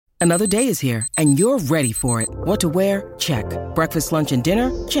Another day is here, and you're ready for it. What to wear? Check. Breakfast, lunch, and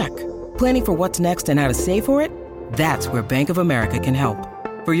dinner? Check. Planning for what's next and how to save for it? That's where Bank of America can help.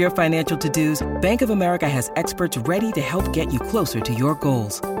 For your financial to-dos, Bank of America has experts ready to help get you closer to your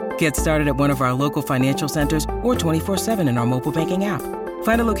goals. Get started at one of our local financial centers or 24/7 in our mobile banking app.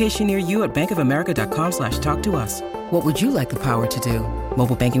 Find a location near you at bankofamerica.com/talktous. What would you like the power to do?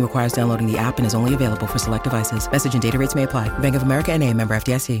 Mobile banking requires downloading the app and is only available for select devices. Message and data rates may apply. Bank of America N.A., member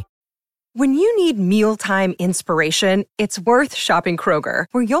FDIC. When you need mealtime inspiration, it's worth shopping Kroger,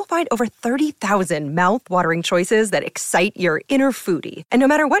 where you'll find over 30,000 mouth-watering choices that excite your inner foodie. And no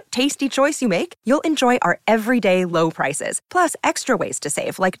matter what tasty choice you make, you'll enjoy our everyday low prices, plus extra ways to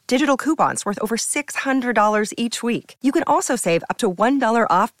save, like digital coupons worth over $600 each week. You can also save up to $1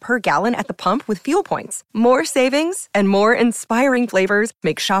 off per gallon at the pump with fuel points. More savings and more inspiring flavors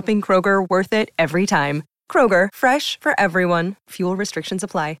make shopping Kroger worth it every time. Kroger, fresh for everyone. Fuel restrictions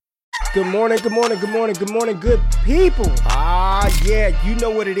apply. Good morning, good morning, good morning, good morning, good people. Yeah, you know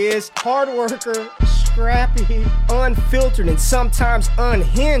what it is. Hard worker, scrappy, unfiltered, and sometimes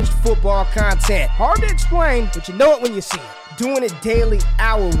unhinged football content. Hard to explain, but you know it when you see it. Doing it daily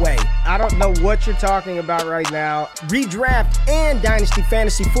our way. I don't know what you're talking about right now. Redraft and Dynasty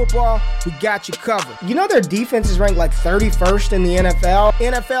Fantasy Football, we got you covered. You know their defense is ranked like 31st in the NFL?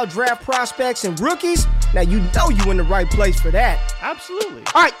 NFL draft prospects and rookies? Now you know you in the right place for that. Absolutely.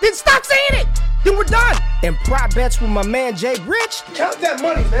 All right, then stop saying it. Then we're done. And prop bets with my man Jay Rich. Count that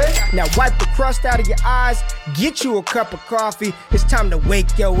money, man. Now wipe the crust out of your eyes, get you a cup of coffee. It's time to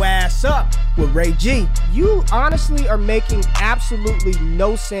wake your ass up with Ray G. You honestly are making absolutely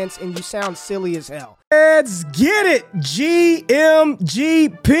no sense and you sound silly as hell. Let's get it. GMGP.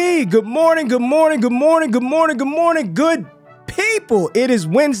 Good morning, good morning, good morning, good morning, good morning, good people. It is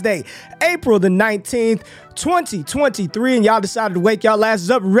Wednesday, April the 19th, 2023, and y'all decided to wake y'all asses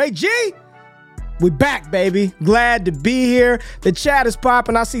up. Ray G, we back, baby. Glad to be here. The chat is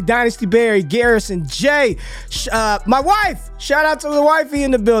popping. I see Dynasty Barry, Garrison, Jay. My wife. Shout out to the wifey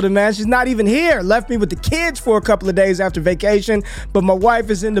in the building, man. She's not even here. Left me with the kids for a couple of days after vacation, but my wife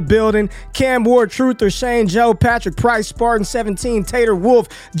is in the building. Cam Ward, Truther, Shane Joe, Patrick Price, Spartan 17, Tater Wolf,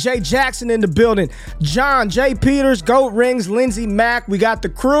 Jay Jackson in the building. John, Jay Peters, Goat Rings, Lindsey Mack. We got the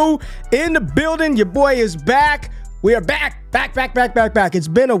crew in the building. Your boy is back. We are back. It's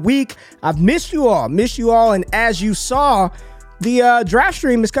been a week. I've missed you all. And as you saw, the draft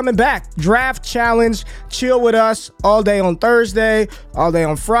stream is coming back. Draft challenge. Chill with us all day on Thursday, all day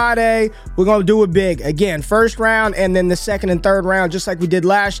on Friday. We're going to do it big. Again, first round and then the second and third round, just like we did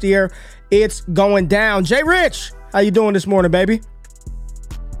last year. It's going down. Jay Rich, how you doing this morning, baby?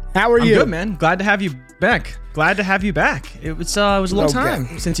 How are you? I'm good, man. Glad to have you back. It was a long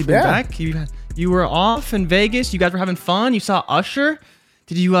time since you've been back. You were off in Vegas. You guys were having fun. You saw Usher.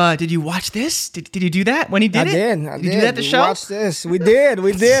 Did you watch this? Did you do that when he did it? I did. Did you do that at the show? Watch this. We did.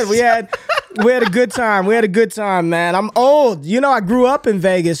 We had a good time, man. I'm old. You know, I grew up in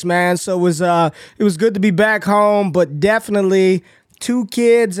Vegas, man. So it was good to be back home, but definitely 2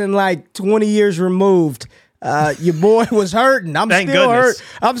 kids and like 20 years removed. Your boy was hurting. I'm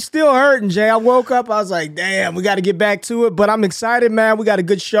still hurting, Jay. I woke up, I was like, damn, we got to get back to it. But I'm excited, man. We got a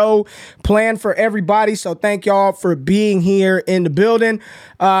good show planned for everybody. So thank y'all for being here in the building.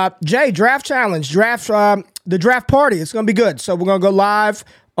 Jay, draft challenge, the draft party. It's going to be good. So we're going to go live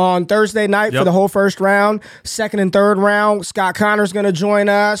on Thursday night for the whole first round. Second and third round, Scott Connor's going to join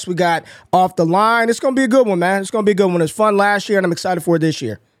us. We got Off the Line. It's going to be a good one, man. It's going to be a good one. It was fun last year, and I'm excited for it this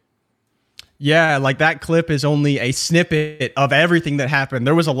year. Yeah, like that clip is only a snippet of everything that happened.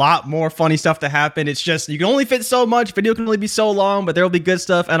 There was a lot more funny stuff that happened. It's just, you can only fit so much. Video can only be so long, but there will be good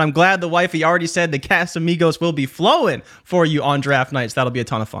stuff. And I'm glad the wifey already said the Casamigos will be flowing for you on draft nights. That'll be a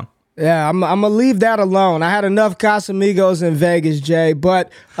ton of fun. Yeah, I'm going to leave that alone. I had enough Casamigos in Vegas, Jay,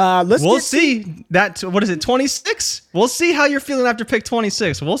 but we'll see. What is it, 26? We'll see how you're feeling after pick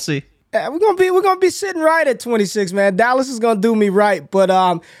 26. We'll see. Yeah, we're gonna be sitting right at 26, man. Dallas is gonna do me right. But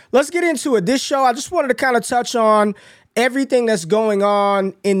let's get into it. This show, I just wanted to kind of touch on everything that's going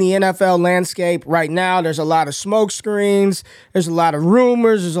on in the NFL landscape right now. There's a lot of smoke screens. There's a lot of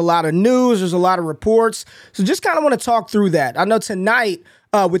rumors. There's a lot of news. There's a lot of reports. So just kind of want to talk through that. I know tonight,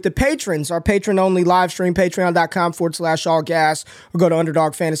 with the patrons, our patron-only live stream, patreon.com/allgas, or go to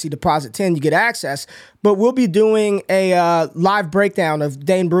Underdog Fantasy Deposit 10, you get access. But we'll be doing a live breakdown of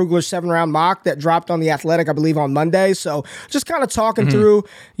Dane Brugler's 7-round mock that dropped on The Athletic, I believe, on Monday. So just kind of talking through,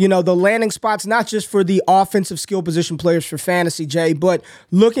 the landing spots, not just for the offensive skill position players for fantasy, Jay, but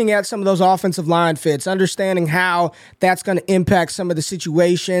looking at some of those offensive line fits, understanding how that's going to impact some of the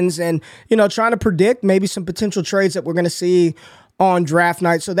situations and, trying to predict maybe some potential trades that we're going to see on draft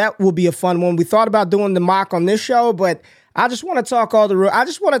night. So that will be a fun one. We thought about doing the mock on this show, but I just want to talk I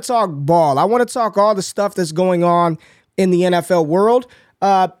just want to talk ball. I want to talk all the stuff that's going on in the NFL world.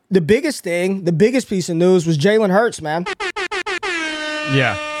 The biggest piece of news was Jalen Hurts, man.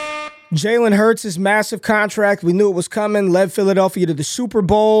 Yeah. Jalen Hurts' massive contract. We knew it was coming. Led Philadelphia to the Super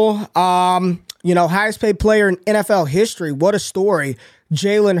Bowl. Highest paid player in NFL history. What a story.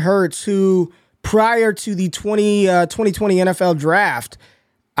 Jalen Hurts, who prior to the 2020 NFL draft,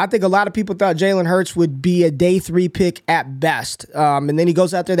 I think a lot of people thought Jalen Hurts would be a day 3 pick at best. And then he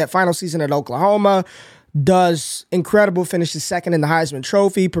goes out there that final season at Oklahoma, does incredible, finishes second in the Heisman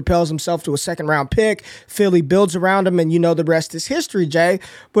Trophy, propels himself to a second-round pick. Philly builds around him, and the rest is history, Jay.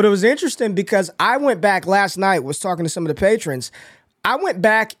 But it was interesting because I went back last night, was talking to some of the patrons. I went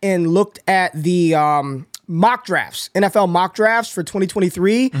back and looked at the mock drafts, NFL mock drafts for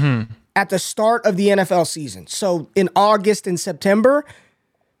 2023 at the start of the NFL season. So in August and September,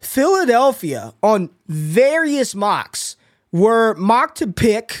 Philadelphia on various mocks were mocked to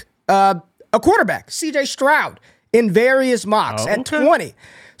pick a quarterback, C.J. Stroud, in various mocks at 20.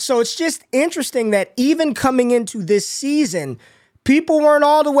 So it's just interesting that even coming into this season, people weren't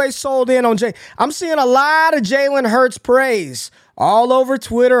all the way sold in on Jay. I'm seeing a lot of Jalen Hurts praise all over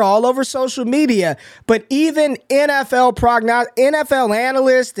Twitter, all over social media. But even NFL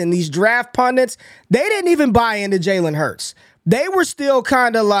analysts and these draft pundits, they didn't even buy into Jalen Hurts. They were still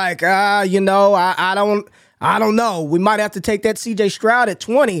kind of like, I don't know. We might have to take that C.J. Stroud at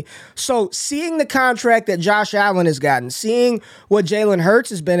 20. So seeing the contract that Josh Allen has gotten, seeing what Jalen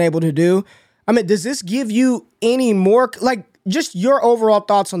Hurts has been able to do, I mean, does this give you any more, just your overall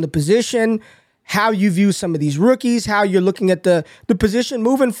thoughts on the position, how you view some of these rookies, how you're looking at the position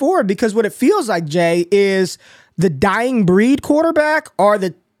moving forward? Because what it feels like, Jay, is the dying breed quarterback are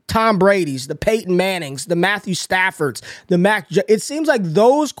the Tom Brady's, the Peyton Mannings, the Matthew Staffords, it seems like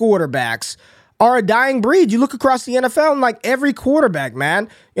those quarterbacks are a dying breed. You look across the NFL and every quarterback, man,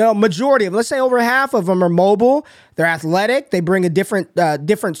 majority of them, let's say over half of them are mobile. They're athletic. They bring a different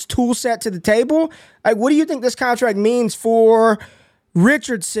tool set to the table. What do you think this contract means for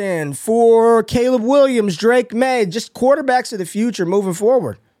Richardson, for Caleb Williams, Drake May, just quarterbacks of the future moving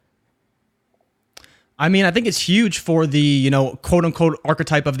forward? I mean, I think it's huge for the, quote unquote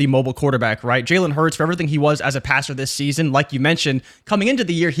archetype of the mobile quarterback, right? Jalen Hurts, for everything he was as a passer this season, like you mentioned, coming into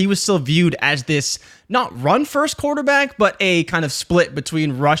the year, he was still viewed as this not run first quarterback, but a kind of split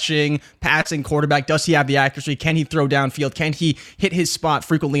between rushing, passing quarterback. Does he have the accuracy? Can he throw downfield? Can he hit his spot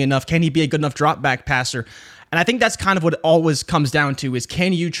frequently enough? Can he be a good enough drop back passer? And I think that's kind of what it always comes down to is,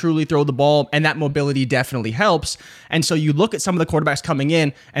 can you truly throw the ball? And that mobility definitely helps. And so you look at some of the quarterbacks coming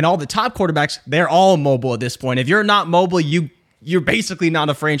in, and all the top quarterbacks, they're all mobile at this point. If you're not mobile, you're basically not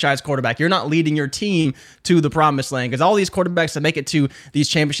a franchise quarterback. You're not leading your team to the promised land, because all these quarterbacks that make it to these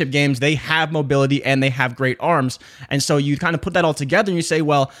championship games, they have mobility and they have great arms. And so you kind of put that all together and you say,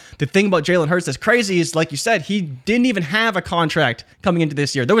 well, the thing about Jalen Hurts that's crazy is, like you said, he didn't even have a contract coming into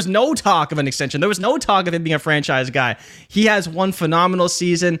this year. There was no talk of an extension. There was no talk of him being a franchise guy. He has one phenomenal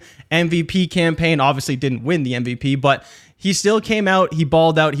season, MVP campaign, obviously didn't win the MVP, but he still came out, he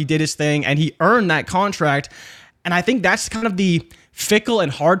balled out, he did his thing, and he earned that contract. And I think that's kind of the fickle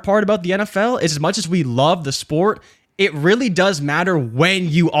and hard part about the NFL is, as much as we love the sport, it really does matter when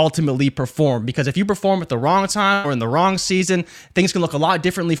you ultimately perform. Because if you perform at the wrong time or in the wrong season, things can look a lot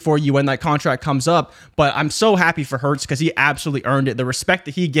differently for you when that contract comes up. But I'm so happy for Hurts because he absolutely earned it. The respect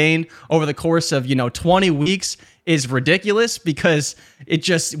that he gained over the course of, 20 weeks is ridiculous, because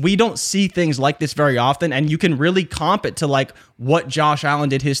we don't see things like this very often. And you can really comp it to what Josh Allen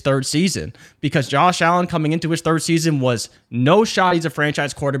did his third season, because Josh Allen coming into his third season was no shot. He's a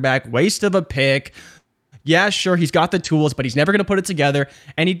franchise quarterback, waste of a pick. Yeah, sure, he's got the tools, but he's never going to put it together.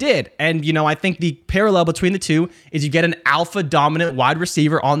 And he did. And, I think the parallel between the two is you get an alpha dominant wide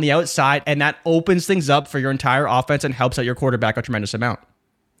receiver on the outside, and that opens things up for your entire offense and helps out your quarterback a tremendous amount.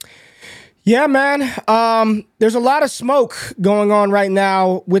 Yeah, man. There's a lot of smoke going on right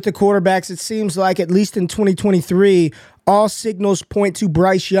now with the quarterbacks. It seems like, at least in 2023, all signals point to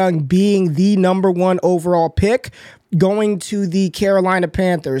Bryce Young being the number 1 overall pick going to the Carolina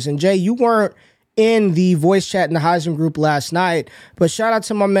Panthers. And Jay, you weren't in the voice chat in the Heisman group last night, but shout out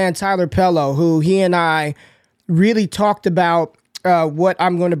to my man Tyler Pello, who he and I really talked about what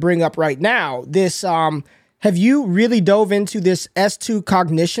I'm going to bring up right now. This, have you really dove into this S2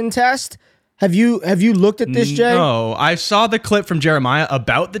 cognition test? Have you looked at this, Jay? No, I saw the clip from Jeremiah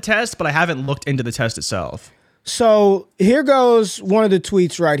about the test, but I haven't looked into the test itself. So here goes one of the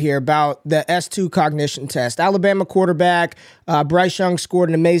tweets right here about the S2 cognition test. Alabama quarterback Bryce Young scored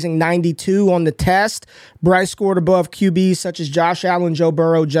an amazing 92 on the test. Bryce scored above QBs such as Josh Allen, Joe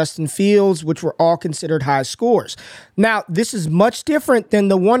Burrow, Justin Fields, which were all considered high scores. Now, this is much different than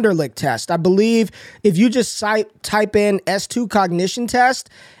the Wonderlic test. I believe if you just type in S2 cognition test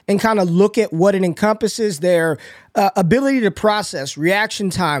and kind of look at what it encompasses, their ability to process, reaction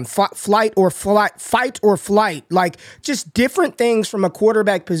time, fight or flight, like just different things from a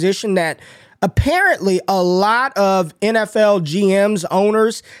quarterback position that apparently a lot of NFL GMs,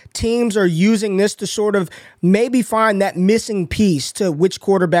 owners, teams are using this to sort of maybe find that missing piece to which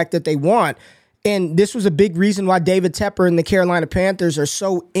quarterback that they want. And this was a big reason why David Tepper and the Carolina Panthers are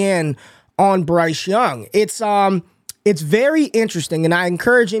so in on Bryce Young. It's very interesting, and I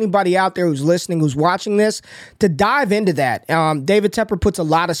encourage anybody out there who's listening, who's watching this, to dive into that. David Tepper puts a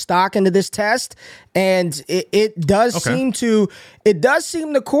lot of stock into this test, and it does seem to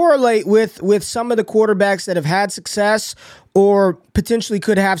correlate with some of the quarterbacks that have had success or potentially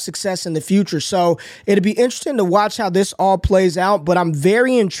could have success in the future. So it'll be interesting to watch how this all plays out, but I'm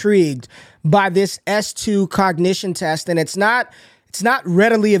very intrigued by this S2 cognition test, and it's not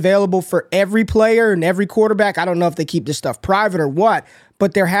readily available for every player and every quarterback. I don't know if they keep this stuff private or what,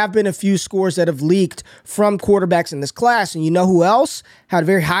 but there have been a few scores that have leaked from quarterbacks in this class. And you know who else had a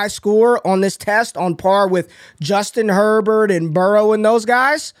very high score on this test on par with Justin Herbert and Burrow and those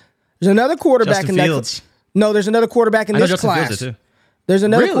guys? There's another quarterback Justin in Fields. that. No, there's another quarterback in this class. Fields too. There's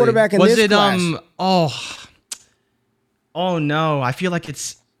another quarterback in this class. Oh no, I feel like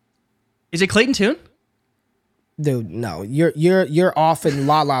is it Clayton Tune? Dude, no, you're off in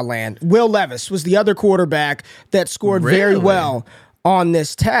La La Land. Will Levis was the other quarterback that scored very well on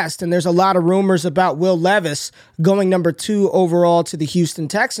this test, and there's a lot of rumors about Will Levis going number 2 overall to the Houston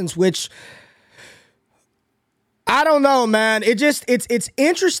Texans, which I don't know, man. It's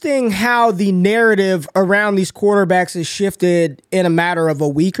interesting how the narrative around these quarterbacks has shifted in a matter of a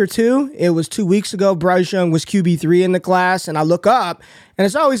week or two. It was 2 weeks ago, Bryce Young was QB3 in the class, and I look up, and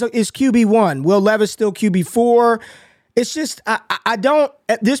it's always is QB1. Will Levis still QB4? It's just I don't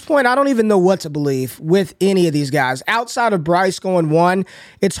at this point I don't even know what to believe with any of these guys outside of Bryce going 1.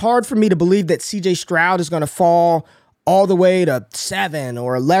 It's hard for me to believe that C.J. Stroud is going to fall all the way to 7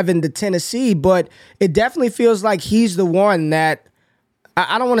 or 11 to Tennessee, but it definitely feels like he's the one that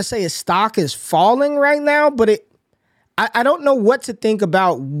I don't want to say his stock is falling right now, but I don't know what to think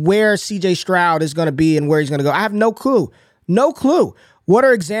about where CJ Stroud is going to be and where he's going to go. I have no clue. No clue. What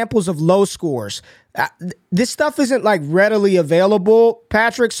are examples of low scores? This stuff isn't like readily available,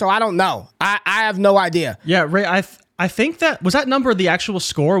 Patrick, so I don't know. I have no idea. Yeah, Ray, I think was that number the actual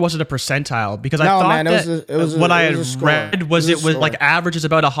score, or was it a percentile? Because I thought what I had read was it was like average is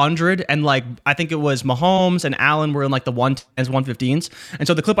about 100, and like I think it was Mahomes and Allen were in like the 110s, 115s. And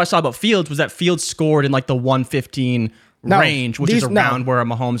so the clip I saw about Fields was that Fields scored in like the 115 range, which is around where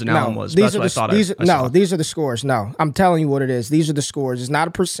Mahomes and Allen was. That's what I thought I saw. These are the scores. No, I'm telling you what it is. These are the scores. It's not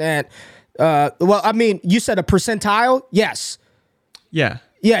a percent. Well, I mean, you said a percentile? Yes. Yeah.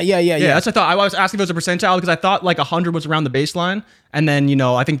 Yeah. That's what I thought. I was asking if it was a percentile because I thought like 100 was around the baseline, and then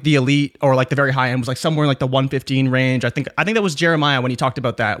I think the elite or like the very high end was like somewhere in like the 115 range. I think that was Jeremiah when he talked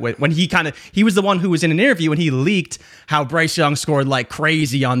about that. When he was the one who was in an interview and he leaked how Bryce Young scored like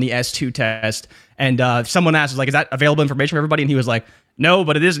crazy on the S2 test, and someone asked like, "Is that available information for everybody?" And he was like, "No,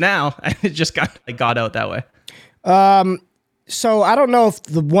 but it is now." And it just got out that way. So I don't know if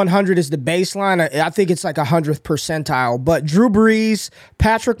the 100 is the baseline. I think it's like 100th percentile. But Drew Brees,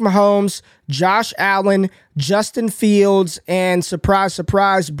 Patrick Mahomes, Josh Allen, Justin Fields, and surprise,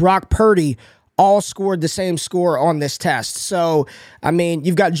 surprise, Brock Purdy all scored the same score on this test. So, I mean,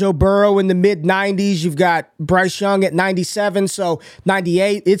 you've got Joe Burrow in the mid-90s. You've got Bryce Young at 97, so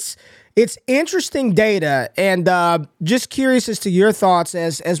 98. It's interesting data, and just curious as to your thoughts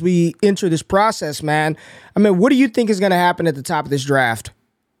as we enter this process, man. I mean, what do you think is going to happen at the top of this draft?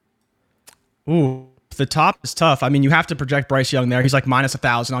 Ooh, the top is tough. I mean, you have to project Bryce Young there. He's like minus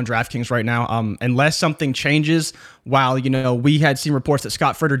 1,000 on DraftKings right now. Unless something changes, while we had seen reports that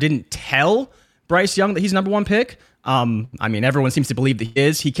Scott Fritter didn't tell Bryce Young that he's number 1 pick. I mean, everyone seems to believe that he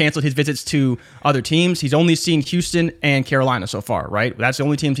is. He canceled his visits to other teams. He's only seen Houston and Carolina so far, right? That's the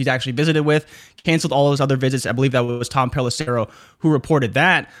only teams he's actually visited with. Canceled all his other visits. I believe that was Tom Pelissero who reported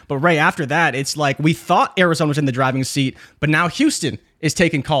that. But right after that, it's like we thought Arizona was in the driving seat, but now Houston is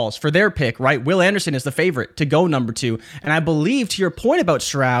taking calls for their pick, right? Will Anderson is the favorite to go number 2. And I believe, to your point about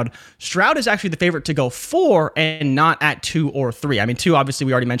Stroud is actually the favorite to go 4 and not at 2 or 3. I mean, 2, obviously,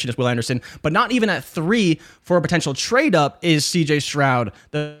 we already mentioned is Will Anderson, but not even at 3 for a potential trade up is CJ Stroud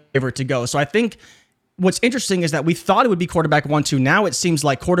the favorite to go. So I think what's interesting is that we thought it would be quarterback 1-2. Now it seems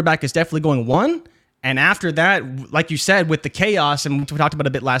like quarterback is definitely going 1. And after that, like you said, with the chaos, and we talked about it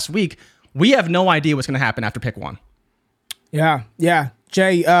a bit last week, we have no idea what's going to happen after pick 1. Yeah.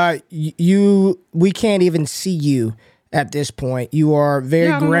 Jay, we can't even see you at this point. You are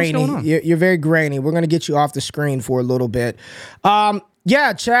very grainy. You're very grainy. We're going to get you off the screen for a little bit.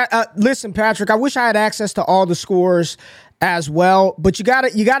 Chat. Listen, Patrick, I wish I had access to all the scores as well, but you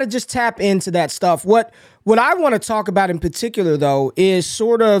gotta just tap into that stuff. What I want to talk about in particular, though, is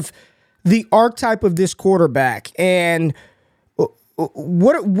sort of the archetype of this quarterback and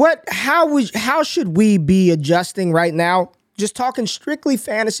how should we be adjusting right now? Just talking strictly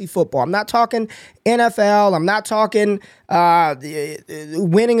fantasy football. I'm not talking NFL. I'm not talking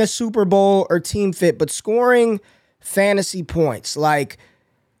winning a Super Bowl or team fit, but scoring fantasy points. Like,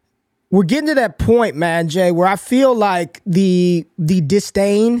 we're getting to that point, man, Jay, where I feel like the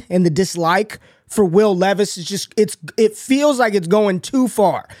disdain and the dislike for Will Levis is just, it feels like it's going too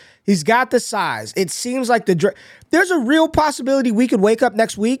far. He's got the size. It seems like there's a real possibility we could wake up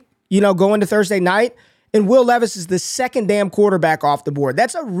next week, go into Thursday night, and Will Levis is the second damn quarterback off the board.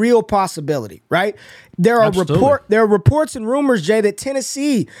 That's a real possibility, right? There are reports and rumors, Jay, that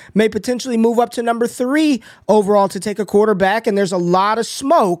Tennessee may potentially move up to number 3 overall to take a quarterback, and there's a lot of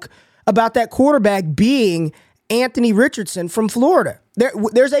smoke about that quarterback being Anthony Richardson from Florida.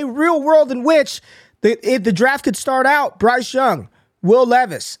 There's a real world in which the draft could start out Bryce Young, Will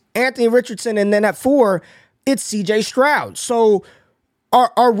Levis, Anthony Richardson, and then at 4, it's C.J. Stroud. So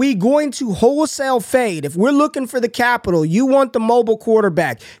are we going to wholesale fade? If we're looking for the capital, you want the mobile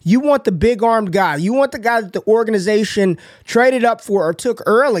quarterback, you want the big-armed guy, you want the guy that the organization traded up for or took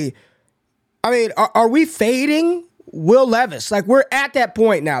early. I mean, are we fading Will Levis? Like, we're at that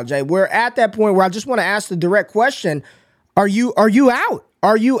point now, Jay. We're at that point where I just want to ask the direct question. Are you out?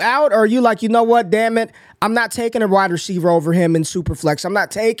 Are you out? Or are you like, you know what, damn it, I'm not taking a wide receiver over him in Superflex. I'm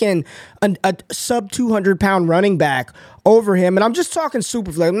not taking a sub 200-pound running back over him. And I'm just talking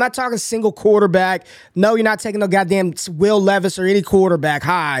Superflex. I'm not talking single quarterback. No, you're not taking no goddamn Will Levis or any quarterback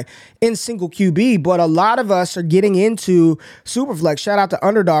high in single QB. But a lot of us are getting into Superflex. Shout out to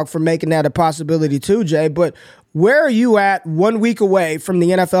Underdog for making that a possibility too, Jay. But where are you at 1 week away from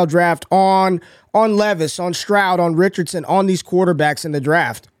the NFL draft on Levis, on Stroud, on Richardson, on these quarterbacks in the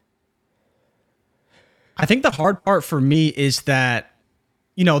draft? I think the hard part for me is that,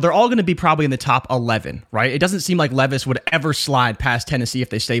 they're all going to be probably in the top 11, right? It doesn't seem like Levis would ever slide past Tennessee if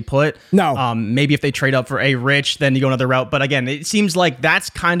they stay put. No. Maybe if they trade up for a Rich, then you go another route. But again, it seems like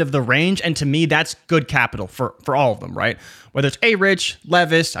that's kind of the range. And to me, that's good capital for all of them, right? Whether it's a Rich,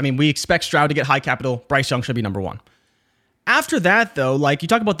 Levis, we expect Stroud to get high capital. Bryce Young should be number 1. After that, though, like you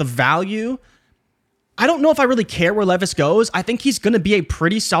talk about the value, I don't know if I really care where Levis goes. I think he's going to be a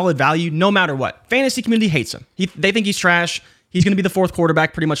pretty solid value no matter what. Fantasy community hates him. They think he's trash. He's going to be the 4th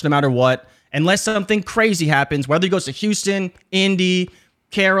quarterback pretty much no matter what. Unless something crazy happens, whether he goes to Houston, Indy,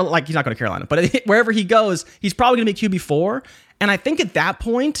 Carolina, he's not going to Carolina, but wherever he goes, he's probably going to be QB4. And I think at that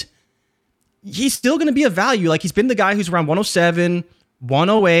point, he's still going to be a value. Like, he's been the guy who's around 107,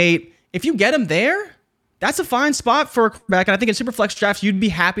 108. If you get him there, that's a fine spot for a quarterback. And I think in Superflex drafts, you'd be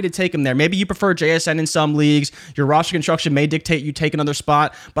happy to take him there. Maybe you prefer JSN in some leagues. Your roster construction may dictate you take another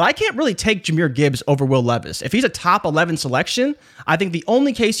spot. But I can't really take Jahmyr Gibbs over Will Levis. If he's a top 11 selection, I think the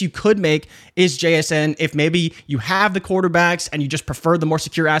only case you could make is JSN if maybe you have the quarterbacks and you just prefer the more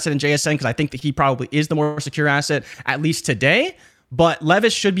secure asset in JSN, because I think that he probably is the more secure asset, at least today. But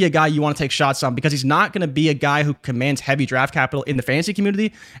Levis should be a guy you want to take shots on because he's not going to be a guy who commands heavy draft capital in the fantasy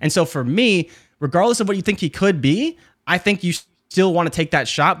community. And so for me, regardless of what you think he could be, I think you still want to take that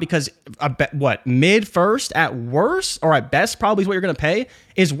shot because mid first at worst or at best probably is what you're going to pay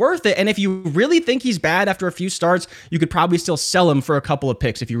is worth it. And if you really think he's bad after a few starts, you could probably still sell him for a couple of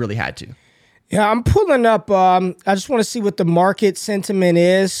picks if you really had to. Yeah, I'm pulling up. I just want to see what the market sentiment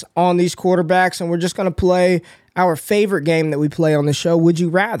is on these quarterbacks, and we're just going to play our favorite game that we play on the show, Would You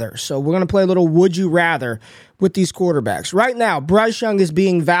Rather. So we're going to play a little Would You Rather with these quarterbacks. Right now, Bryce Young is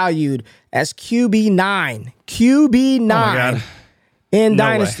being valued as QB9. QB9 in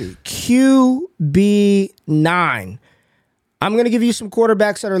Dynasty. QB9. I'm going to give you some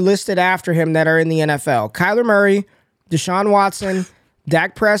quarterbacks that are listed after him that are in the NFL. Kyler Murray, Deshaun Watson,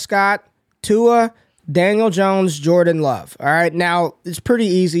 Dak Prescott, Tua, Daniel Jones, Jordan Love. All right, now it's pretty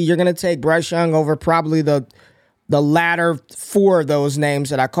easy. You're going to take Bryce Young over probably the latter 4 of those names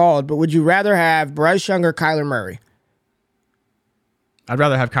that I called, but would you rather have Bryce Young or Kyler Murray? I'd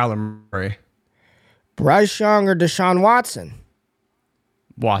rather have Kyler Murray. Bryce Young or Deshaun Watson?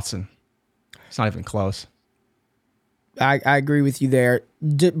 Watson. It's not even close. I agree with you there.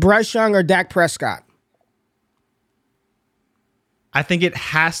 Bryce Young or Dak Prescott? I think it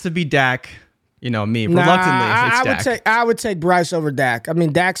has to be Dak. You know me, reluctantly, it's Dak. I would take Bryce over Dak. I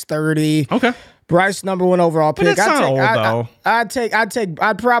mean, Dak's 30. Okay. Bryce number 1 overall pick. But it's not old, though.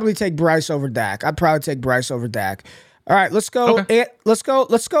 I'd probably take Bryce over Dak. All right, let's go. Okay. Let's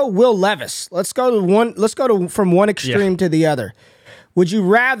go. Will Levis. Let's go from one extreme to the other. Would you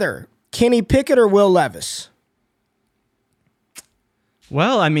rather Kenny Pickett or Will Levis?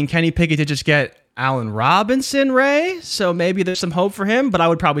 Well, I mean, Kenny Pickett did just get Allen Robinson, Ray, so maybe there's some hope for him. But I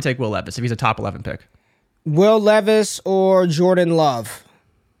would probably take Will Levis if he's a top 11 pick. Will Levis or Jordan Love?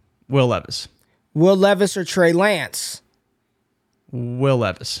 Will Levis. Will Levis or Trey Lance? Will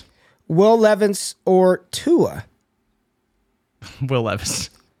Levis. Will Levis or Tua? Will Levis.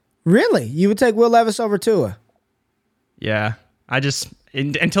 Really? You would take Will Levis over Tua? Yeah.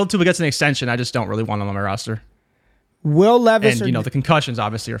 Until Tua gets an extension, I just don't really want him on my roster. Will Levis and, the concussions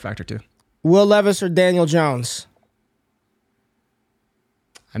obviously are a factor too. Will Levis or Daniel Jones?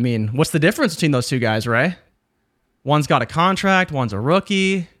 I mean, what's the difference between those two guys, Ray? One's got a contract, one's a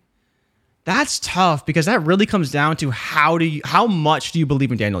rookie. That's tough because that really comes down to how much do you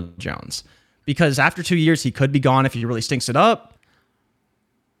believe in Daniel Jones? Because after 2 years, he could be gone if he really stinks it up.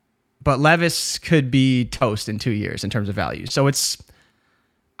 But Levis could be toast in 2 years in terms of value. So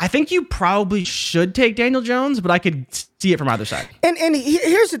I think you probably should take Daniel Jones, but I could see it from either side. And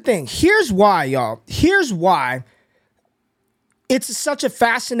here's the thing. Here's why, y'all. Here's why it's such a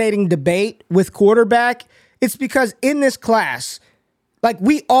fascinating debate with quarterback. It's because in this class, like,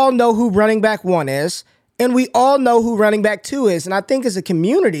 we all know who running back 1 is, and we all know who running back 2 is. And I think as a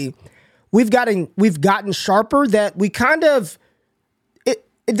community, we've gotten sharper that we kind of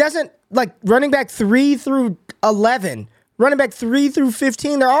it doesn't, like, running back 3 through 11, running back 3 through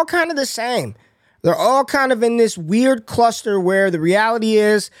 15, they're all kind of the same. They're all kind of in this weird cluster where the reality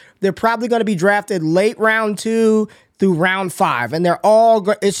is they're probably going to be drafted late round 2 through round 5. And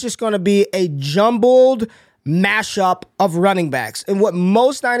it's just going to be a jumbled mashup of running backs. And what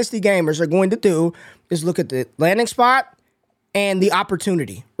most Dynasty gamers are going to do is look at the landing spot and the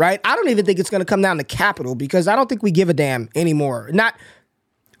opportunity, right? I don't even think it's going to come down to capital because I don't think we give a damn anymore. Not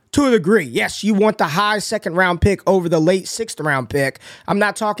to a degree. Yes, you want the high 2nd round pick over the late 6th round pick. I'm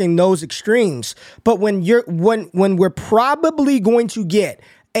not talking those extremes. But when we're probably going to get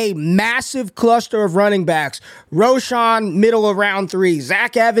a massive cluster of running backs, Roshan middle of round 3,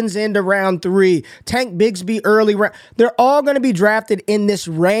 Zach Evans into round 3, Tank Bigsby early round, they're all going to be drafted in this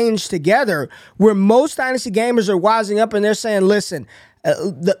range together where most Dynasty gamers are wising up and they're saying, listen,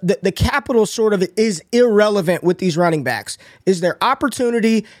 the capital sort of is irrelevant with these running backs. Is there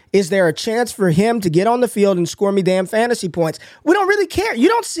opportunity? Is there a chance for him to get on the field and score me damn fantasy points? We don't really care. You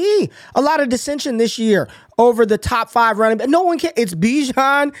don't see a lot of dissension this year over the top 5 running backs. No one cares. It's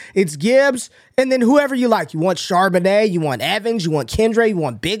Bijan, it's Gibbs, and then whoever you like. You want Charbonnet, you want Evans, you want Kendra, you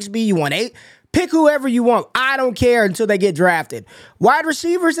want Bigsby, you want Pick whoever you want. I don't care until they get drafted. Wide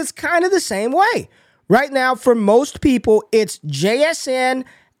receivers, it's kind of the same way. Right now, for most people, it's JSN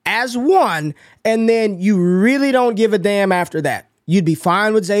as 1, and then you really don't give a damn after that. You'd be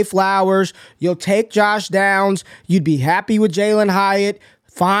fine with Zay Flowers. You'll take Josh Downs. You'd be happy with Jalen Hyatt.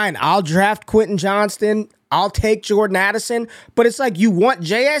 Fine, I'll draft Quentin Johnston. I'll take Jordan Addison. But it's like you want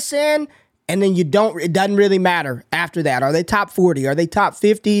JSN, and then it doesn't really matter after that. Are they top 40? Are they top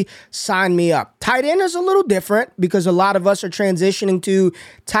 50? Sign me up. Tight end is a little different because a lot of us are transitioning to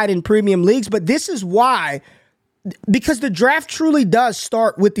tight end premium leagues, but this is why, because the draft truly does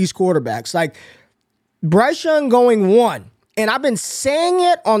start with these quarterbacks. Like Bryce Young going 1, and I've been saying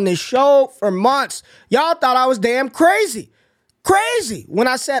it on this show for months. Y'all thought I was damn crazy when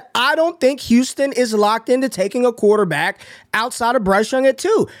I said I don't think Houston is locked into taking a quarterback outside of Bryce Young at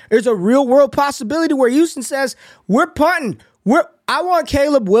 2. There's a real world possibility where Houston says, we're punting. I want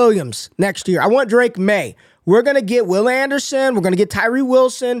Caleb Williams next year. I want Drake May. We're going to get Will Anderson. We're going to get Tyree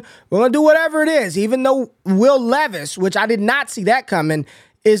Wilson. We're going to do whatever it is, even though Will Levis, which I did not see that coming,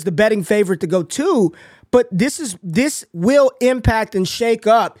 is the betting favorite to go 2. But this will impact and shake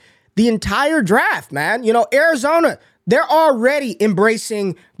up the entire draft, man. Arizona, they're already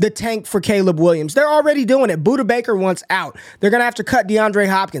embracing the tank for Caleb Williams. They're already doing it. Buda Baker wants out. They're going to have to cut DeAndre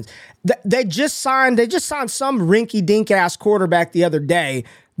Hopkins. They just signed some rinky-dink ass quarterback the other day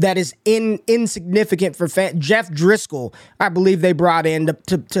that is insignificant for Jeff Driscoll. I believe they brought in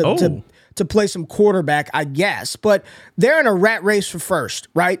to play some quarterback, I guess. But they're in a rat race for first,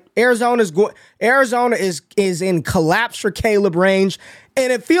 right? Arizona is in collapse for Caleb range.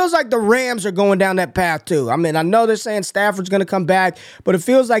 And it feels like the Rams are going down that path too. I mean, I know they're saying Stafford's going to come back, but it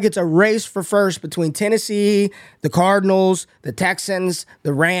feels like it's a race for first between Tennessee, the Cardinals, the Texans,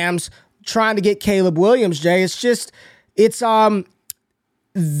 the Rams, trying to get Caleb Williams, Jay.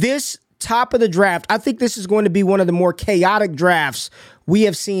 this top of the draft, I think this is going to be one of the more chaotic drafts we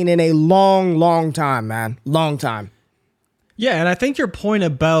have seen in a long, long time, man. Long time. Yeah, and I think your point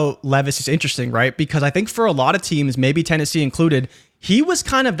about Levis is interesting, right? Because I think for a lot of teams, maybe Tennessee included, he was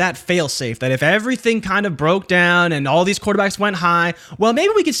kind of that fail-safe, that if everything kind of broke down and all these quarterbacks went high, well,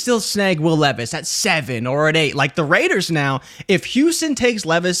 maybe we could still snag Will Levis at 7 or at 8. Like the Raiders now, if Houston takes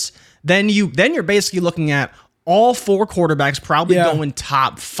Levis, then you're basically looking at all 4 quarterbacks probably going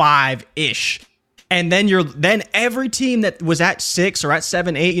top 5-ish. And then every team that was at 6 or at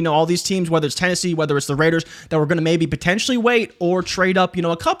 7, 8, all these teams, whether it's Tennessee, whether it's the Raiders, that were going to maybe potentially wait or trade up,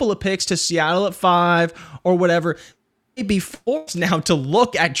 a couple of picks to Seattle at 5 or whatever, they'd be forced now to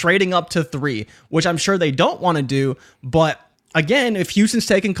look at trading up to 3, which I'm sure they don't want to do. But again, if Houston's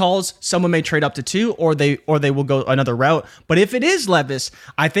taking calls, someone may trade up to 2 or they will go another route. But if it is Levis,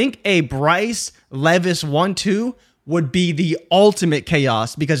 I think a Bryce Levis 1-2 would be the ultimate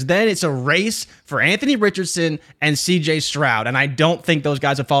chaos, because then it's a race for Anthony Richardson and CJ Stroud. And I don't think those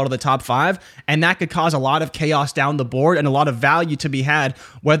guys would fall to the top 5. And that could cause a lot of chaos down the board and a lot of value to be had,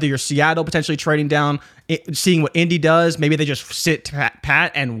 whether you're Seattle potentially trading down, seeing what Indy does. Maybe they just sit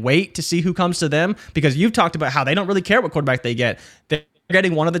pat and wait to see who comes to them, because you've talked about how they don't really care what quarterback they get. They're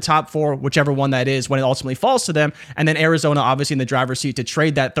getting one of the top 4, whichever one that is, when it ultimately falls to them. And then Arizona obviously in the driver's seat to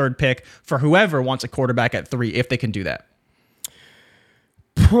trade that 3rd pick for whoever wants a quarterback at 3, if they can do that.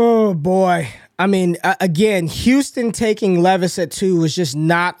 Oh boy. I mean, again, Houston taking Levis at 2 was just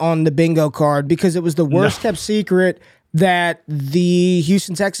not on the bingo card, because it was the worst kept secret that the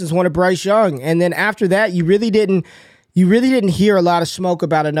Houston Texans wanted Bryce Young. And then after that, you really didn't hear a lot of smoke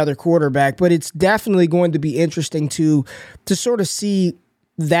about another quarterback. But it's definitely going to be interesting to sort of see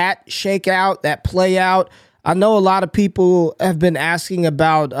that shake out, that play out. I know a lot of people have been asking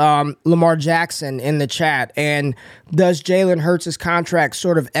about Lamar Jackson in the chat, and does Jalen Hurts' contract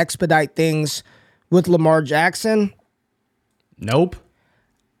sort of expedite things with Lamar Jackson? Nope.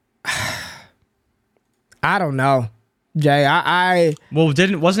 I don't know, Jay. Wasn't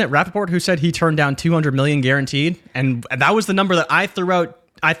it Rappaport who said he turned down $200 million guaranteed? And that was the number that I threw out,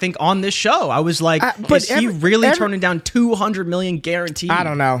 I think, on this show. I was like, is he really turning down $200 million guaranteed? I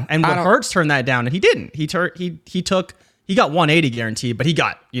don't know. And Hurts turned that down, and he didn't. He got 180 guaranteed, but he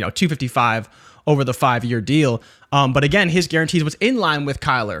got 255 over the 5-year deal. But again, his guarantees was in line with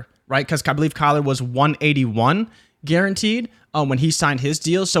Kyler, right? Because I believe Kyler was 181 guaranteed when he signed his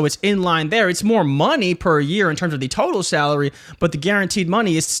deal. So it's in line there. It's more money per year in terms of the total salary, but the guaranteed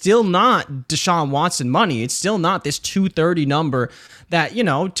money is still not Deshaun Watson money. It's still not this 230 number that,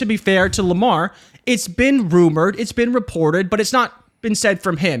 to be fair to Lamar, it's been rumored, it's been reported, but it's not been said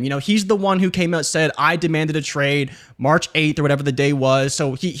from him. He's the one who came out and said, I demanded a trade March 8th or whatever the day was.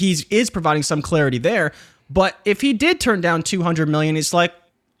 So he is providing some clarity there. But if he did turn down $200 million, it's like,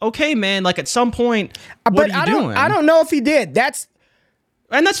 okay, man, like at some point, what are you doing? I don't know if he did.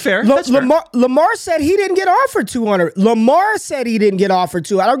 And that's fair. Lamar said he didn't get offered 200. Lamar said he didn't get offered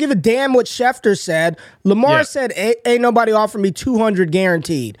 2. I don't give a damn what Schefter said. Lamar said, ain't nobody offered me 200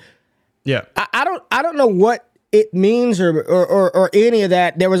 guaranteed. Yeah. I don't know what it means or any of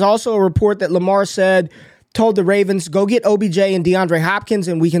that. There was also a report that Lamar told the Ravens, go get OBJ and DeAndre Hopkins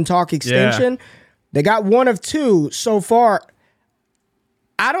and we can talk extension. Yeah. They got one of 2 so far.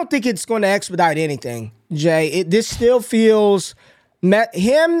 I don't think it's going to expedite anything, Jay. This still feels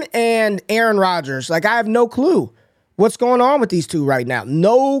him and Aaron Rodgers. Like, I have no clue what's going on with these two right now.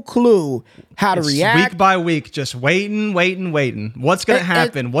 No clue how to react. Week by week, just waiting. What's going to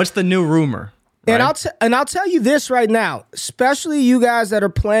happen? What's the new rumor? Right? And I'll tell you this right now, especially you guys that are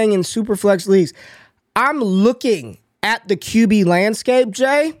playing in Superflex leagues. I'm looking at the QB landscape,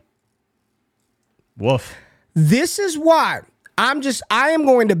 Jay. Woof. This is why I am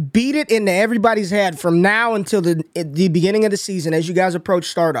going to beat it into everybody's head from now until the beginning of the season as you guys approach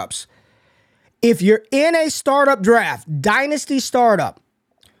startups. If you're in a startup draft, dynasty startup,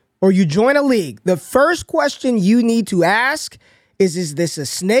 or you join a league, the first question you need to ask is this a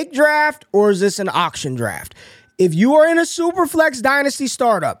snake draft or is this an auction draft? If you are in a Superflex dynasty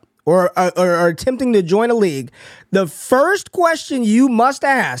startup or attempting to join a league, the first question you must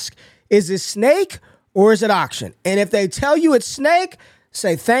ask is this snake or is it auction? And if they tell you it's snake,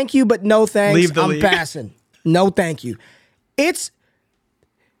 say thank you, but no thanks. I'm passing. No thank you.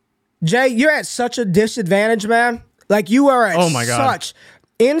 Jay, you're at such a disadvantage, man. Like you are at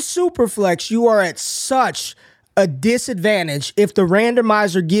in Superflex, you are at such a disadvantage if the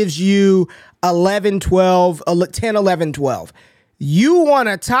randomizer gives you 11, 12, 10, 11, 12. You want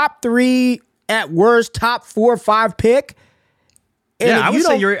a top 3, at worst, top 4 or 5 pick. And I would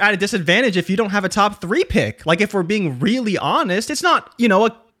say you're at a disadvantage if you don't have a top 3 pick. Like, if we're being really honest, it's not,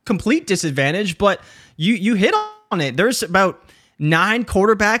 a complete disadvantage, but you hit on it. There's about 9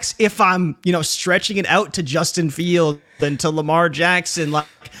 quarterbacks if I'm, stretching it out to Justin Fields and to Lamar Jackson. Like,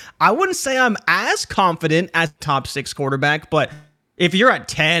 I wouldn't say I'm as confident as top 6 quarterback, but if you're at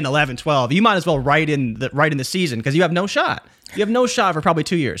 10, 11, 12, you might as well write in the season because you have no shot. You have no shot for probably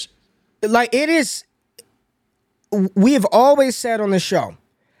 2 years. Like, it is, we have always said on the show,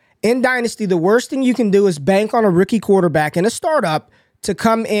 in Dynasty, the worst thing you can do is bank on a rookie quarterback in a startup to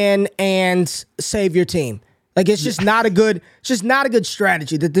come in and save your team. Like, it's just not a good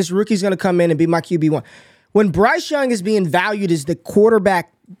strategy that this rookie's going to come in and be my QB1. When Bryce Young is being valued as the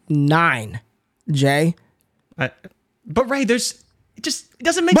quarterback 9, Jay. But Ray, it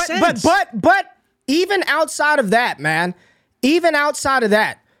doesn't make sense. But even outside of that, man,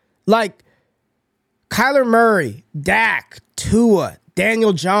 like Kyler Murray, Dak, Tua,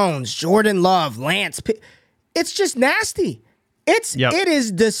 Daniel Jones, Jordan Love, Lance, it's just nasty. It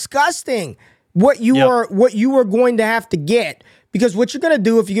is disgusting what you are going to have to get, because what you're going to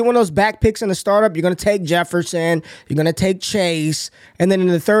do if you get one of those back picks in the startup, you're going to take Jefferson, you're going to take Chase, and then in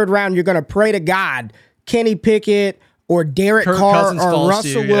the 3rd round, you're going to pray to God Kenny Pickett or Derek Carr or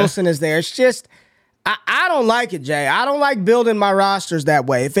Russell Wilson is there. It's just, I don't like it, Jay. I don't like building my rosters that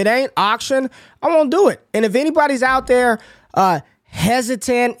way. If it ain't auction, I won't do it. And if anybody's out there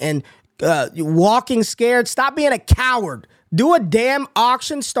hesitant and walking scared, stop being a coward. Do a damn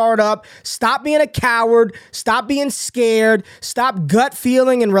auction startup. Stop being a coward. Stop being scared. Stop gut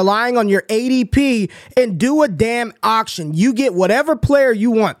feeling and relying on your ADP and do a damn auction. You get whatever player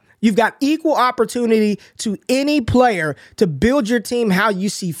you want. You've got equal opportunity to any player to build your team how you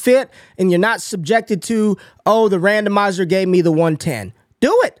see fit, and you're not subjected to, the randomizer gave me the 110.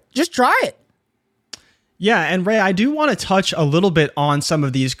 Do it. Just try it. Yeah, and Ray, I do want to touch a little bit on some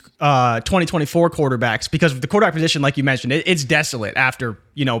of these 2024 quarterbacks, because the quarterback position, like you mentioned, it's desolate after,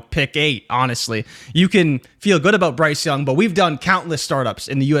 pick 8, honestly. You can feel good about Bryce Young, but we've done countless startups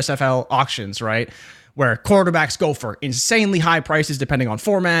in the USFL auctions, right, where quarterbacks go for insanely high prices depending on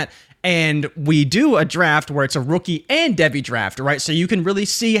format. And we do a draft where it's a rookie and Devy draft, right? So you can really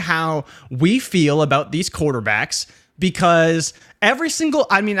see how we feel about these quarterbacks, because I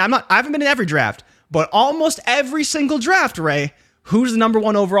haven't been in every draft, but almost every single draft, Ray, who's the number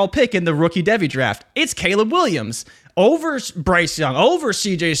 1 overall pick in the rookie Devy draft? It's Caleb Williams over Bryce Young, over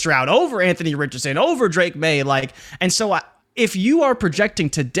CJ Stroud, over Anthony Richardson, over Drake May. And so if you are projecting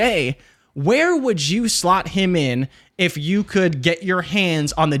today, where would you slot him in if you could get your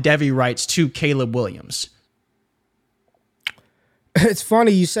hands on the Devy rights to Caleb Williams? It's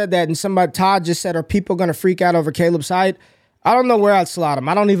funny you said that, and Todd just said, are people going to freak out over Caleb's height? I don't know where I'd slot him.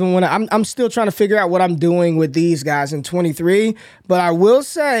 I don't even want to. I'm still trying to figure out what I'm doing with these guys in 23. But I will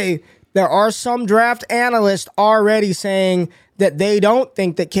say there are some draft analysts already saying that they don't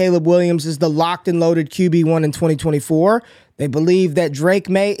think that Caleb Williams is the locked and loaded QB1 in 2024. They believe that Drake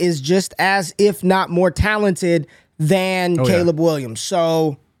May is just as, if not more talented than Caleb Williams.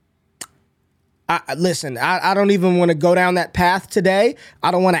 So, listen, I don't even want to go down that path today. I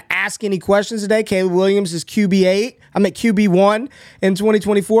don't want to ask any questions today. Caleb Williams is QB1 in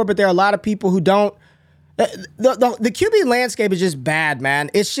 2024, but there are a lot of people who don't. The QB landscape is just bad,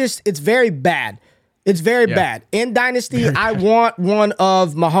 man. It's very bad. It's very bad. In Dynasty, I want one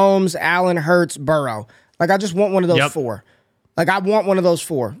of Mahomes, Allen, Hurts, Burrow. I just want one of those 4. I want one of those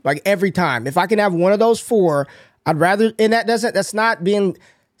 4. Every time. If I can have one of those 4, I'd rather, and that's not being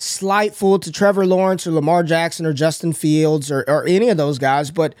slightful to Trevor Lawrence or Lamar Jackson or Justin Fields or any of those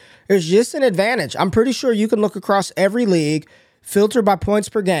guys, but there's just an advantage. I'm pretty sure you can look across every league, filter by points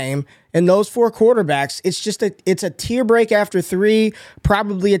per game, and those 4 quarterbacks, it's a tier break after 3,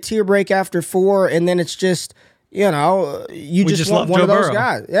 probably a tier break after 4, and then it's just, you just want one of those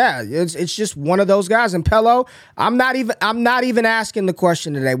guys. Yeah, it's just one of those guys. And Pello, I'm not even asking the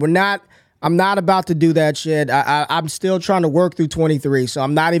question today. I'm not about to do that shit. I'm still trying to work through 23, so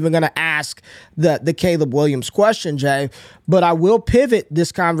I'm not even going to ask the Caleb Williams question, Jay. But I will pivot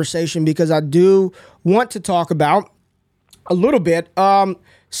this conversation because I do want to talk about a little bit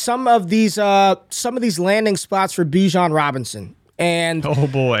some of these landing spots for Bijan Robinson. And oh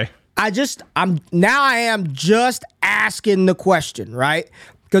boy, I am just asking the question, right?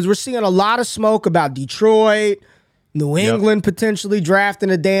 Because we're seeing a lot of smoke about Detroit, New England potentially drafting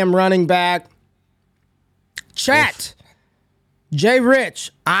a damn running back. Chat. Jay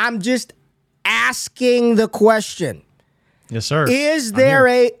Rich, I'm just asking the question. Yes, sir. Is there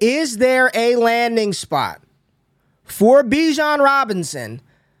a landing spot for Bijan Robinson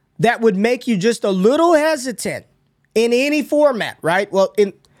that would make you just a little hesitant in any format, right? Well,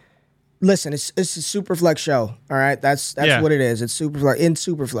 listen, it's a Superflex show, all right? That's what it is. It's Superflex in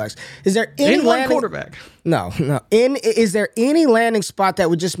Superflex. Is there any in one quarterback? No. Is there any landing spot that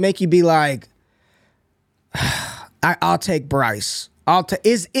would just make you be like, I'll take Bryce?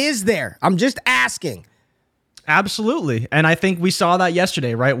 Is there? I'm just asking. Absolutely. And I think we saw that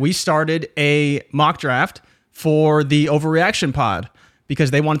yesterday, right? We started a mock draft for the Overreaction Pod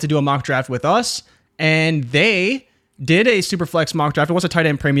because they wanted to do a mock draft with us, and they did a Superflex mock draft. It was a tight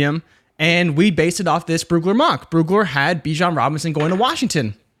end premium, and we based it off this Brugler mock. Brugler had Bijan Robinson going to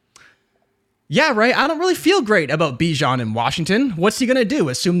Washington. Yeah, right. I don't really feel great about Bijan in Washington. What's he going to do?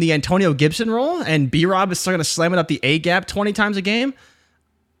 Assume the Antonio Gibson role and B-Rob is still going to slam it up the A-gap 20 times a game?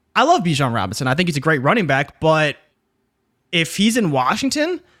 I love Bijan Robinson. I think he's a great running back, but if he's in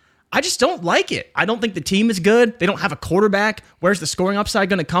Washington, I just don't like it. I don't think the team is good. They don't have a quarterback. Where's the scoring upside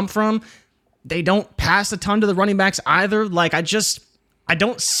going to come from? They don't pass a ton to the running backs either. Like, I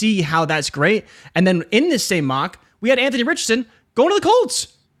don't see how that's great. And then in this same mock, we had Anthony Richardson going to the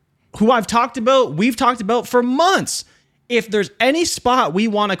Colts, who we've talked about for months. If there's any spot we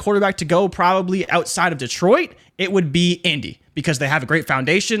want a quarterback to go, probably outside of Detroit, it would be Indy, because they have a great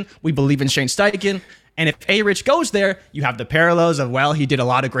foundation. We believe in Shane Steichen. And if A-Rich goes there, you have the parallels of, well, he did a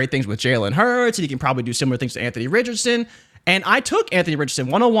lot of great things with Jalen Hurts, and he can probably do similar things to Anthony Richardson. And I took Anthony Richardson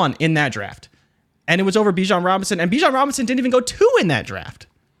 101 in that draft. And it was over Bijan Robinson. And Bijan Robinson didn't even go 2 in that draft.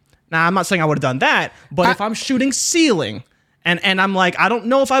 Now, I'm not saying I would have done that, but if I'm shooting ceiling, and I'm like, I don't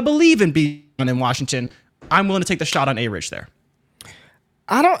know if I believe in Bijan in Washington, I'm willing to take the shot on A-Rich there.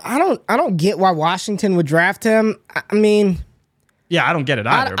 I don't get why Washington would draft him. I mean, yeah, I don't get it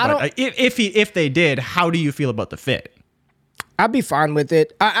either. But if they did, how do you feel about the fit? I'd be fine with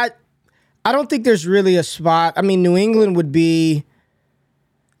it. I don't think there's really a spot. I mean, New England would be.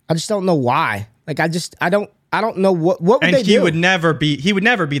 I just don't know why. Like, I don't know what would they do. He would never be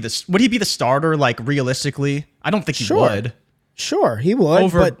the. Would he be the starter? Like, realistically, I don't think he would. Sure, he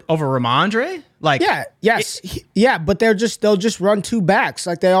would over Ramondre. Like, yeah, but they'll just run 2 backs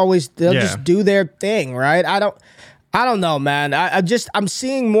like they'll just do their thing, right? I don't know, man. I'm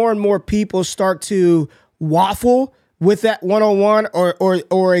seeing more and more people start to waffle with that 101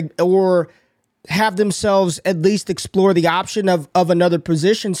 or have themselves at least explore the option of another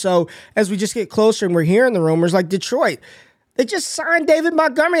position. So as we just get closer and we're hearing the rumors, like Detroit, they just signed David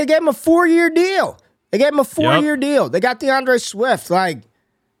Montgomery. They gave him a 4-year deal. They got DeAndre Swift. Like,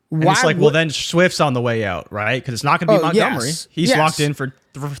 and it's like, well, then Swift's on the way out, right? Because it's not going to be Montgomery. Yes, He's locked in for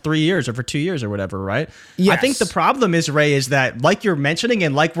 3 years or for 2 years or whatever, right? Yes. I think the problem is, Ray, is that, like you're mentioning,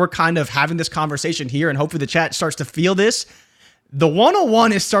 and like we're kind of having this conversation here, and hopefully the chat starts to feel this, the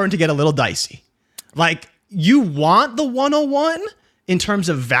 101 is starting to get a little dicey. Like, you want the 101 in terms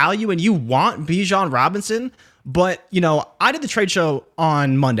of value, and you want Bijan Robinson. But, I did the trade show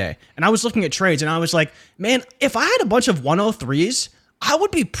on Monday, and I was looking at trades, and I was like, man, if I had a bunch of 103s, I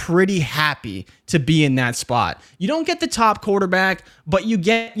would be pretty happy to be in that spot. You don't get the top quarterback, but you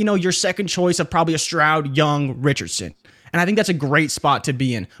get, your second choice of probably a Stroud, Young, Richardson. And I think that's a great spot to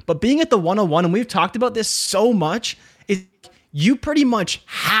be in. But being at the 101, and we've talked about this so much, is you pretty much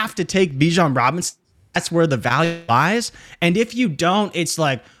have to take Bijan Robinson. That's where the value lies. And if you don't, it's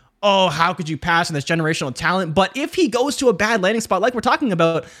like, oh, how could you pass on this generational talent? But if he goes to a bad landing spot, like we're talking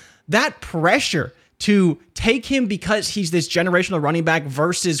about, that pressure to take him because he's this generational running back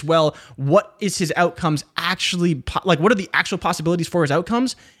versus, well, what is his outcomes actually, like what are the actual possibilities for his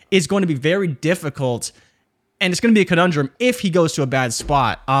outcomes, is going to be very difficult. And it's going to be a conundrum if he goes to a bad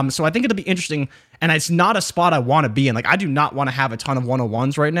spot. So I think it'll be interesting. And it's not a spot I want to be in. Like, I do not want to have a ton of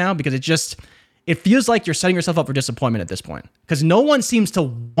 101s right now, because it feels like you're setting yourself up for disappointment at this point, because no one seems to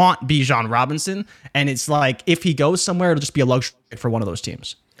want Bijan Robinson. And it's like, if he goes somewhere, it'll just be a luxury for one of those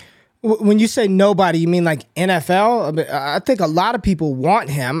teams. When you say nobody, you mean like NFL? I think a lot of people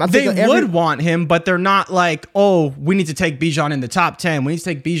want him. They would want him, but they're not like, oh, we need to take Bijan in the top 10. We need to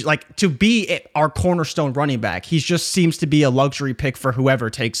take Bijan, like, to be our cornerstone running back. He just seems to be a luxury pick for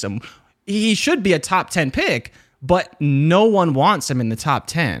whoever takes him. He should be a top 10 pick, but no one wants him in the top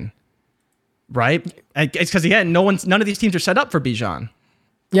 10. Right? It's because, again, none of these teams are set up for Bijan.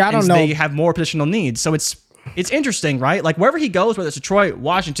 Yeah, I don't know. They have more positional needs. So it's interesting, right? Like, wherever he goes, whether it's Detroit,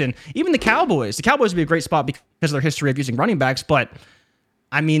 Washington, even the Cowboys would be a great spot because of their history of using running backs. But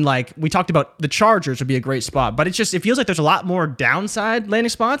I mean, like, we talked about the Chargers would be a great spot, but it feels like there's a lot more downside landing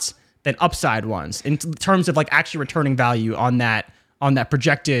spots than upside ones in terms of, like, actually returning value on that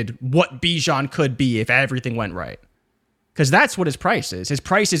projected what Bijan could be if everything went right. Because that's what his price is. His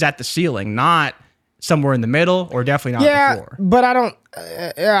price is at the ceiling, not somewhere in the middle, or definitely not at the 4. But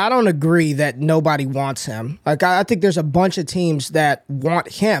I don't agree that nobody wants him. Like, I think there's a bunch of teams that want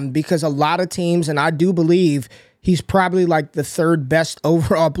him because a lot of teams, and I do believe he's probably like the 3rd best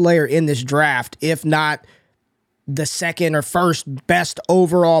overall player in this draft, if not the 2nd or 1st best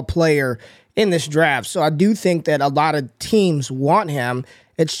overall player in this draft. So I do think that a lot of teams want him.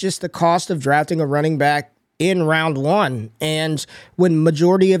 It's just the cost of drafting a running back in round 1. And when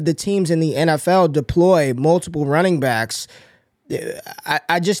majority of the teams in the NFL deploy multiple running backs,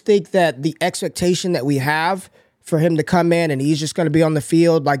 I just think that the expectation that we have for him to come in and he's just going to be on the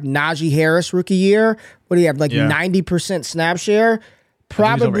field like Najee Harris rookie year, what do you have, 90% snap share?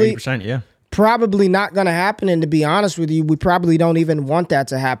 Probably 80%, yeah. Probably not going to happen, and to be honest with you, we probably don't even want that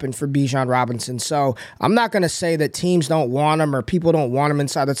to happen for Bijan Robinson. So I'm not going to say that teams don't want him or people don't want him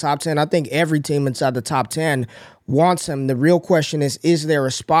inside the top 10. I think every team inside the top 10 wants him. The real question is there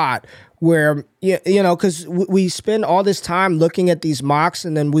a spot where, because we spend all this time looking at these mocks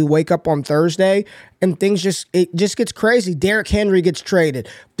and then we wake up on Thursday and it just gets crazy. Derrick Henry gets traded.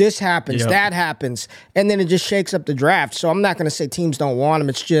 This happens, that happens, and then it just shakes up the draft. So I'm not going to say teams don't want him.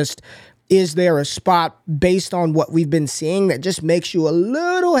 It's just, is there a spot based on what we've been seeing that just makes you a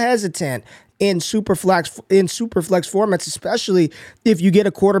little hesitant in superflex formats, especially if you get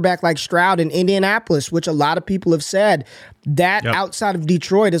a quarterback like Stroud in Indianapolis, which a lot of people have said that outside of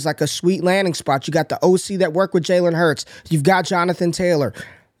Detroit is like a sweet landing spot. You got the OC that worked with Jalen Hurts. You've got Jonathan Taylor.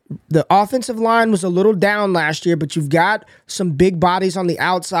 The offensive line was a little down last year, but you've got some big bodies on the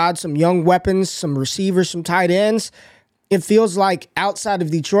outside, some young weapons, some receivers, some tight ends. It feels like outside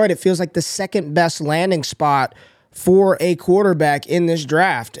of Detroit, it feels like the 2nd best landing spot for a quarterback in this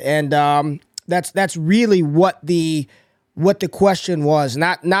draft. And that's really what the question was.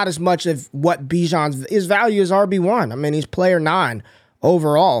 Not as much of what his value is RB1. I mean, he's player 9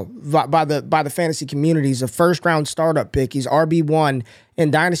 overall by the fantasy community. He's a 1st-round startup pick. He's RB1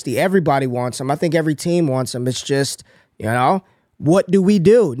 in Dynasty. Everybody wants him. I think every team wants him. It's just, what do we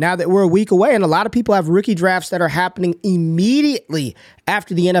do now that we're a week away? And a lot of people have rookie drafts that are happening immediately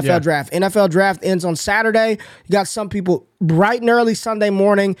after the NFL draft. NFL draft ends on Saturday. You got some people bright and early Sunday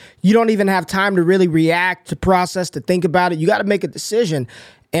morning. You don't even have time to really react, to process, to think about it. You got to make a decision.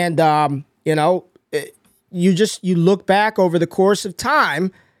 And, you look back over the course of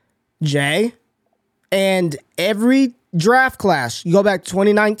time, Jay, and every draft class, you go back to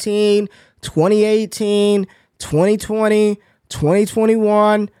 2019, 2018, 2020,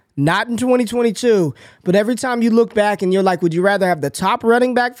 2021, not in 2022, but every time you look back and you're like, would you rather have the top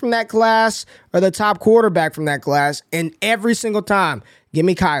running back from that class or the top quarterback from that class? And every single time, give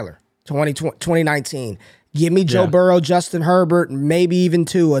me Kyler, 2019. Give me Joe Burrow, Justin Herbert, maybe even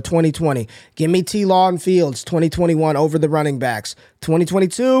Tua, 2020. Give me T. Law and Fields, 2021, over the running backs.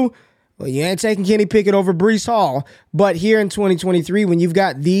 2022, well, you ain't taking Kenny Pickett over Breece Hall. But here in 2023, when you've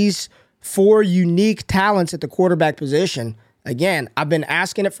got these 4 unique talents at the quarterback position, again, I've been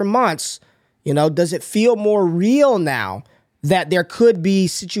asking it for months, does it feel more real now that there could be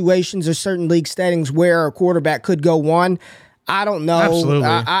situations or certain league settings where a quarterback could go 1? I don't know. Absolutely.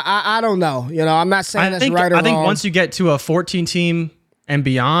 I don't know. I'm not saying that's right or wrong. I think once you get to a 14-team and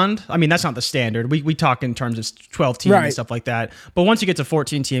beyond, I mean, that's not the standard. We talk in terms of 12-team and stuff like that. But once you get to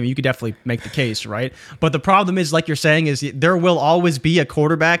 14-team, you could definitely make the case, right? But the problem is, like you're saying, is there will always be a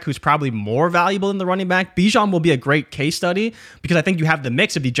quarterback who's probably more valuable than the running back. Bijan will be a great case study because I think you have the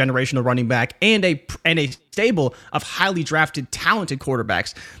mix of the generational running back and a stable of highly drafted, talented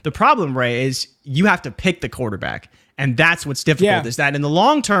quarterbacks. The problem, Ray, is you have to pick the quarterback. And that's what's difficult, is that in the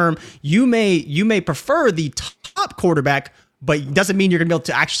long term, you may prefer the top quarterback, but it doesn't mean you're going to be able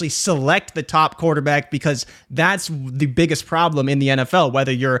to actually select the top quarterback, because that's the biggest problem in the NFL.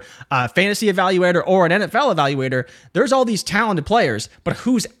 Whether you're a fantasy evaluator or an NFL evaluator, there's all these talented players, but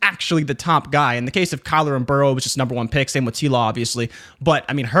who's actually the top guy? In the case of Kyler and Burrow, it was just number 1 pick. Same with T-Law, obviously. But,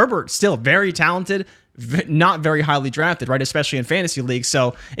 I mean, Herbert, still very talented, not very highly drafted, right? Especially in fantasy leagues.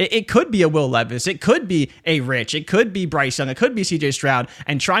 So it could be a Will Levis. It could be a Rich. It could be Bryce Young. It could be CJ Stroud.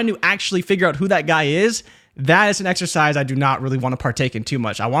 And trying to actually figure out who that guy is, that is an exercise I do not really want to partake in too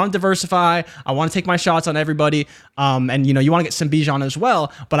much. I want to diversify. I want to take my shots on everybody. And, you want to get some Bijan as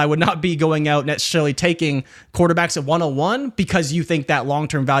well. But I would not be going out necessarily taking quarterbacks at 101 because you think that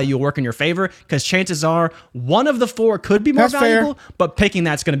long-term value will work in your favor. Because chances are one of the 4 could be more valuable, but picking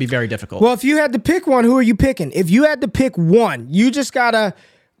that's going to be very difficult. Well, if you had to pick one, who are you picking? If you had to pick one, you just gotta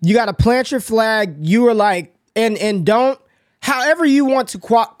plant your flag. You were like, and don't. However you want to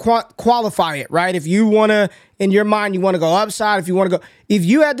qualify it, right? If you want to, in your mind, you want to go upside. If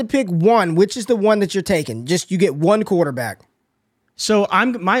you had to pick one, which is the one that you're taking? Just you get one quarterback. So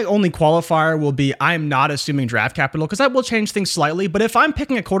my only qualifier will be I'm not assuming draft capital because that will change things slightly. But if I'm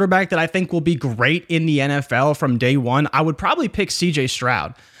picking a quarterback that I think will be great in the NFL from day one, I would probably pick CJ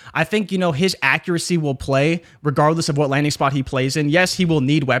Stroud. I think, his accuracy will play regardless of what landing spot he plays in. Yes, he will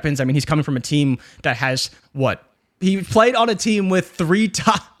need weapons. I mean, he's coming from a team that has he played on a team with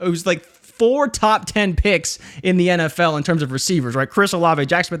four top 10 picks in the NFL in terms of receivers, right? Chris Olave,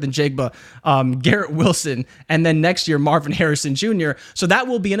 Jack Smith and Jigba, Garrett Wilson, and then next year, Marvin Harrison Jr. So that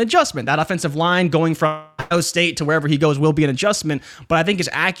will be an adjustment. That offensive line going from Ohio State to wherever he goes will be an adjustment, but I think his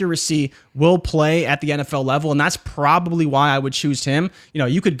accuracy will play at the NFL level, and that's probably why I would choose him.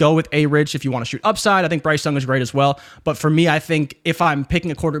 You could go with A-Rich if you want to shoot upside. I think Bryce Young is great as well, but for me, I think if I'm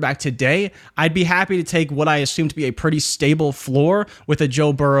picking a quarterback today, I'd be happy to take what I assume to be a pretty stable floor with a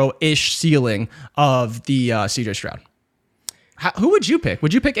Joe Burrow-ish ceiling of the CJ Stroud. Who would you pick?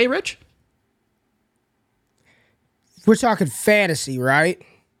 Would you pick A-Rich? We're talking fantasy, right?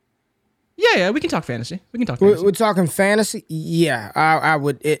 Yeah, we can talk fantasy. We're talking fantasy? Yeah, I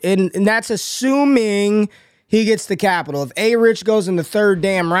would. And that's assuming he gets the capital. If A-Rich goes in the third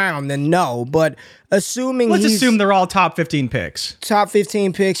damn round, then no. But let's assume they're all top 15 picks. Top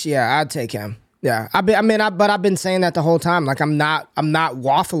 15 picks, yeah, I'd take him. Yeah, but I've been saying that the whole time. Like I'm not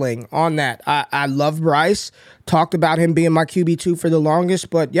waffling on that. I love Bryce. Talked about him being my QB2 for the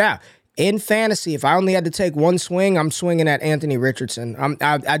longest, but yeah, in fantasy, if I only had to take one swing, I'm swinging at Anthony Richardson.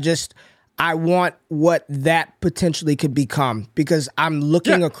 I want what that potentially could become because I'm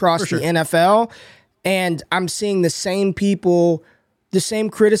looking across the NFL and I'm seeing the same people, the same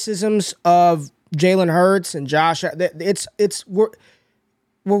criticisms of Jalen Hurts and Josh. We're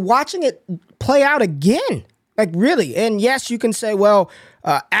watching it play out again, like really. And yes, you can say, well,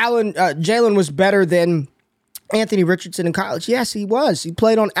 Jalen was better than Anthony Richardson in college. Yes, he was. He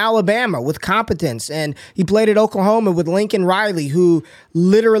played on Alabama with competence, and he played at Oklahoma with Lincoln Riley, who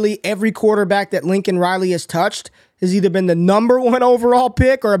literally every quarterback that Lincoln Riley has touched has either been the number one overall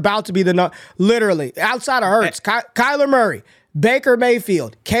pick or about to be literally outside of Hurts. Kyler Murray, Baker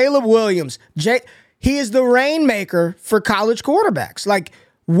Mayfield, Caleb Williams, he is the rainmaker for college quarterbacks. Like,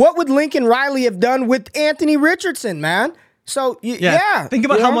 what would Lincoln Riley have done with Anthony Richardson, man? So, yeah. Think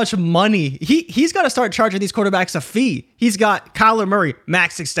about how much money he's got to start charging these quarterbacks a fee. He's got Kyler Murray,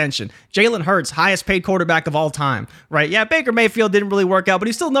 max extension. Jalen Hurts, highest paid quarterback of all time, right? Yeah, Baker Mayfield didn't really work out, but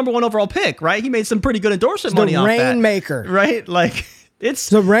he's still number one overall pick, right? He made some pretty good endorsement money off that. The rainmaker. Right? Like, it's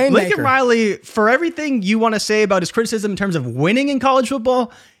the rainmaker. Lincoln Riley, for everything you want to say about his criticism in terms of winning in college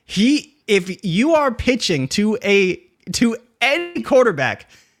football, if you are pitching to any quarterback,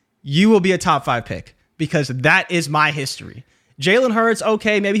 you will be a top 5 pick. Because that is my history. Jalen Hurts,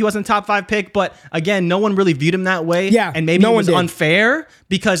 okay, maybe he wasn't a top 5 pick, but again, no one really viewed him that way. Yeah, and maybe it was unfair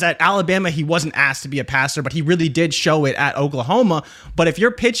because at Alabama, he wasn't asked to be a passer, but he really did show it at Oklahoma. But if you're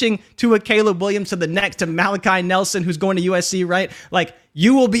pitching to a Caleb Williams to the next, to Malachi Nelson, who's going to USC, right? Like,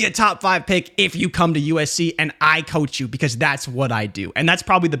 you will be a top 5 pick if you come to USC and I coach you because that's what I do. And that's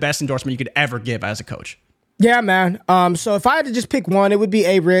probably the best endorsement you could ever give as a coach. Yeah, man. So if I had to just pick one, it would be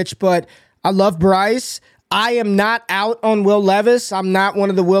A-Rich, but I love Bryce. I am not out on Will Levis. I'm not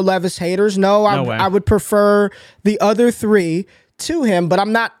one of the Will Levis haters. No, I would prefer the other 3 to him, but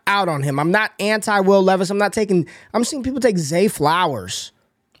I'm not out on him. I'm not anti-Will Levis. I'm seeing people take Zay Flowers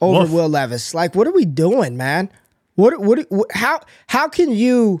over Will Levis. Like, what are we doing, man? How can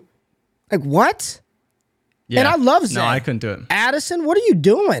you, like, what? Yeah. And I love Zay. No, I couldn't do it. Addison, what are you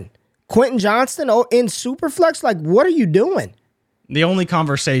doing? Quentin Johnston in Superflex, like, what are you doing? The only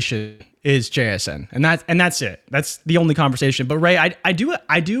conversation is JSN, and that's it. That's the only conversation. But Ray, I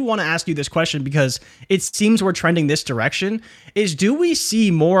do want to ask you this question because it seems we're trending this direction. Do we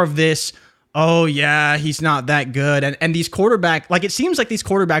see more of this? Oh yeah, he's not that good, and these it seems like these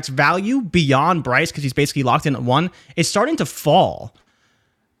quarterbacks' value beyond Bryce because he's basically locked in at 1 is starting to fall.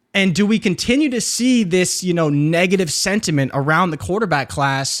 And do we continue to see this, negative sentiment around the quarterback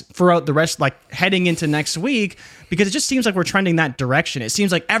class throughout the rest, like heading into next week? Because it just seems like we're trending that direction. It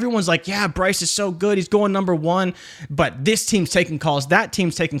seems like everyone's like, yeah, Bryce is so good. He's going number 1, but this team's taking calls. That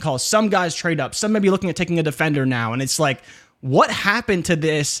team's taking calls. Some guys trade up. Some may be looking at taking a defender now. And it's like, what happened to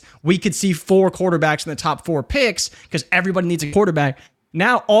this? We could see 4 quarterbacks in the top 4 picks because everybody needs a quarterback.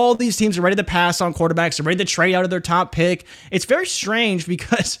 Now all these teams are ready to pass on quarterbacks. They're ready to trade out of their top pick. It's very strange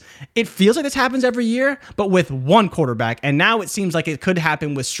because it feels like this happens every year, but with one quarterback. And now it seems like it could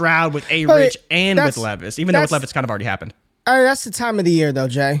happen with Stroud, with A-Rich, and with Levis, even though with Levis kind of already happened. That's the time of the year, though,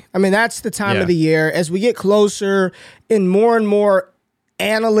 Jay. I mean, that's the time of the year. As we get closer and more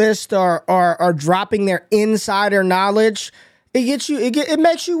analysts are dropping their insider knowledge, it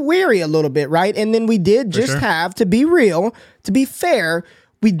makes you weary a little bit, right? And then we did just have, to be real, to be fair,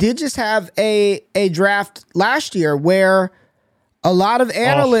 we did just have a draft last year where a lot of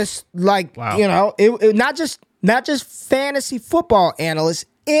analysts, not just fantasy football analysts,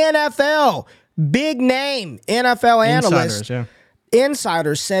 NFL, big name NFL analysts,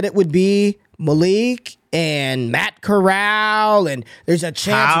 insiders said it would be Malik and Matt Corral, and there's a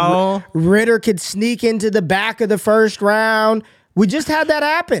chance Ritter could sneak into the back of the first round. We just had that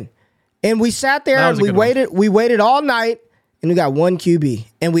happen. And we sat there and we waited all night, and we got one QB.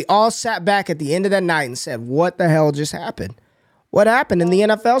 And we all sat back at the end of that night and said, what the hell just happened? What happened? And the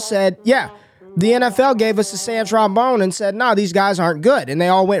NFL said, the NFL gave us a San trombone and said, no, these guys aren't good. And they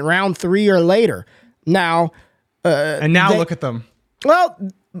all went round 3 or later. Now, look at them. Well,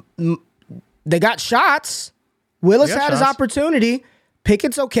 they got shots. Willis had his opportunity.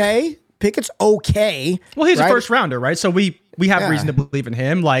 Pickett's okay. Well, he's a first rounder, right? So we have reason to believe in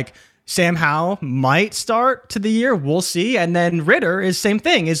him. Like, Sam Howell might start to the year. We'll see. And then Ritter is same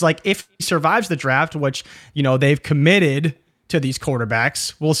thing. Is like, if he survives the draft, which, they've committed to these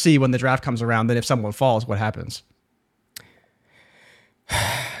quarterbacks, we'll see when the draft comes around. Then if someone falls, what happens?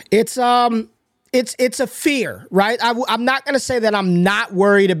 It's a fear, right? I'm not going to say that I'm not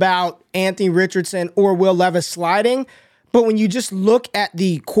worried about Anthony Richardson or Will Levis sliding, but when you just look at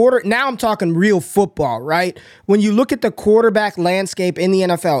the now I'm talking real football, right? When you look at the quarterback landscape in the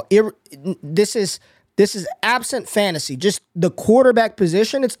NFL, this is absent fantasy. Just the quarterback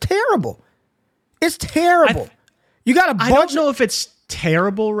position, it's terrible. It's terrible. You got a bunch. I don't know if it's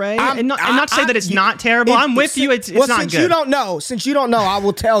terrible, Ray, and not to say that it's not terrible. I'm with you. It's not since good. Since you don't know, I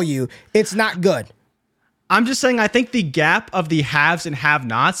will tell you it's not good. I'm just saying I think the gap of the haves and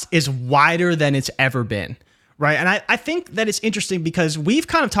have-nots is wider than it's ever been, right? And I think that it's interesting because we've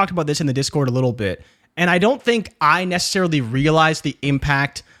kind of talked about this in the Discord a little bit, and I don't think I necessarily realize the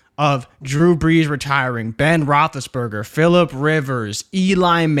impact of Drew Brees retiring, Ben Roethlisberger, Phillip Rivers,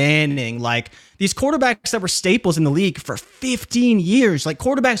 Eli Manning, like these quarterbacks that were staples in the league for 15 years, like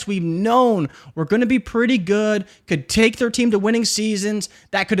quarterbacks we've known were going to be pretty good, could take their team to winning seasons,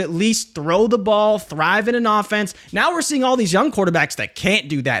 that could at least throw the ball, thrive in an offense. Now we're seeing all these young quarterbacks that can't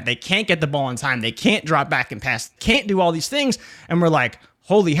do that. They can't get the ball in time. They can't drop back and pass, can't do all these things. And we're like,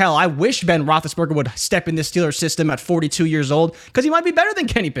 holy hell, I wish Ben Roethlisberger would step in this Steelers system at 42 years old because he might be better than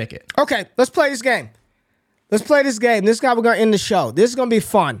Kenny Pickett. Okay, let's play this game. This guy, we're going to end the show. This is going to be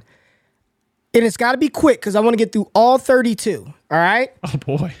fun. And it's got to be quick because I want to get through all 32. All right? Oh,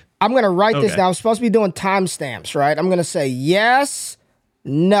 boy. I'm going to write this down. I'm supposed to be doing timestamps, right? I'm going to say yes,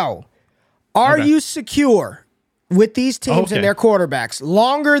 no. Are you secure with these teams and their quarterbacks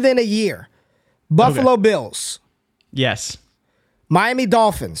longer than a year? Buffalo Bills. Yes. Miami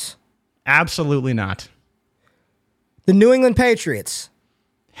Dolphins. Absolutely not. The New England Patriots.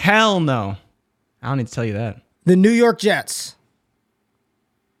 Hell no. I don't need to tell you that. The New York Jets.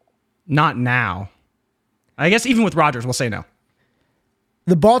 Not now. I guess even with Rodgers, we'll say no.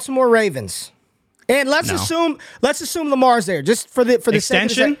 The Baltimore Ravens. And let's assume Lamar's there just for the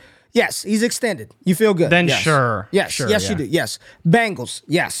extension. Yes, he's extended. You feel good? Then yes. sure. Yes, sure, yes, you do. Yes. Bengals.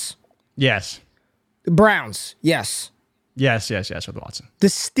 Yes. Yes. The Browns. Yes. Yes, with Watson. The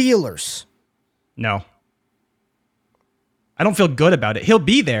Steelers. No. I don't feel good about it. He'll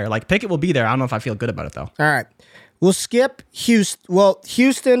be there. Like, Pickett will be there. I don't know if I feel good about it, though. All right. We'll skip Houston. Well,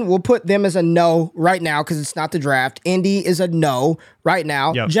 Houston, we'll put them as a no right now because it's not the draft. Indy is a no right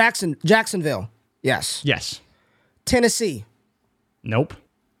now. Yep. Jacksonville. Yes. Yes. Tennessee. Nope.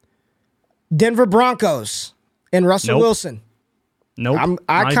 Denver Broncos and Russell Wilson. Nope.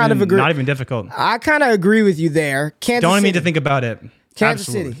 I kind of agree. Not even difficult. I kind of agree with you there. Kansas Don't City. need to think about it. Kansas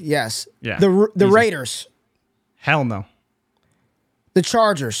Absolutely. City, yes. Yeah. The Raiders. Hell no. The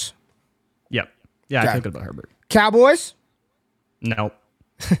Chargers. Yep. Yeah, I feel good about Herbert. Cowboys. Nope.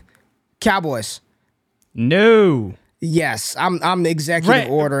 Cowboys. No. Yes, I'm executive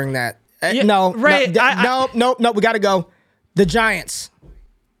ordering that. Yeah, no, Ray, no, we got to go. The Giants.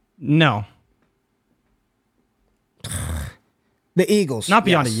 No. The Eagles. Not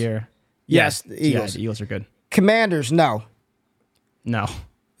beyond a year. Yes, the Eagles. Yeah, the Eagles are good. Commanders, no. No.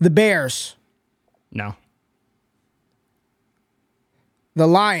 The Bears. No. The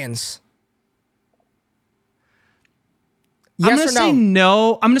Lions. Yes I'm going to or say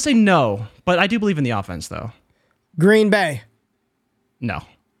no. I'm going to say no, but I do believe in the offense, though. Green Bay. No.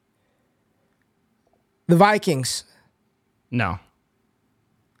 The Vikings. No.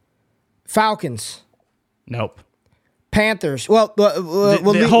 Falcons. Nope. Panthers. Well,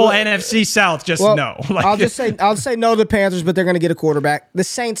 the whole NFC South, just no. Like, I'll say no to the Panthers, but they're going to get a quarterback. The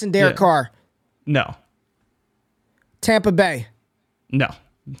Saints and Derek Carr. No. Tampa Bay.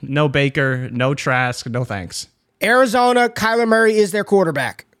 No Baker, no Trask, no thanks. Arizona, Kyler Murray is their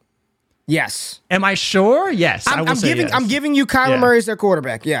quarterback. Yes. Am I sure? Yes. I'm giving you Kyler Murray as their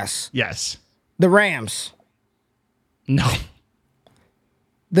quarterback. Yes. Yes. The Rams. No.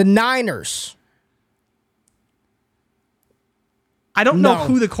 The Niners. I don't know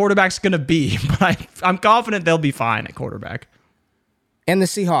who the quarterback's going to be, but I'm confident they'll be fine at quarterback. And the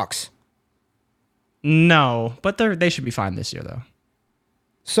Seahawks. No, but they should be fine this year, though.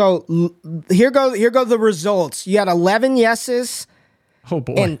 So here go the results. You had 11 yeses. Oh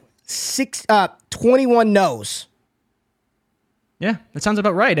boy. And 21 no's. Yeah, that sounds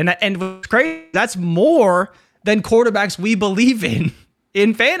about right. And what's crazy, that's more than quarterbacks we believe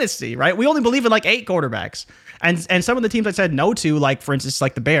in fantasy, right? We only believe in like 8 quarterbacks. And some of the teams I said no to, like for instance,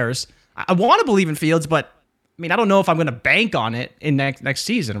 like the Bears, I want to believe in Fields, but I mean, I don't know if I'm going to bank on it in next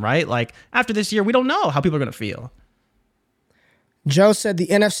season, right? Like after this year, we don't know how people are going to feel. Joe said the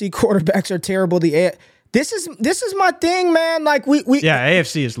NFC quarterbacks are terrible. This is my thing, man. Like we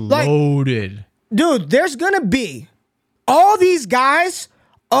AFC is loaded. Dude, there's going to be all these guys,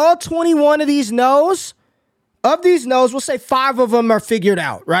 all 21 of these no's. Of these no's, we'll say 5 of them are figured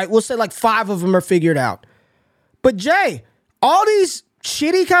out, right? We'll say like 5 of them are figured out. But Jay, all these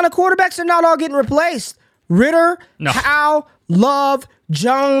shitty kind of quarterbacks are not all getting replaced. Ritter, Howe, Love,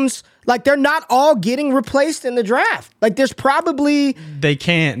 Jones, like they're not all getting replaced in the draft. Like there's probably... They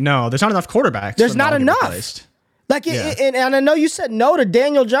can't, no. There's not enough quarterbacks. There's not enough. Like, and I know you said no to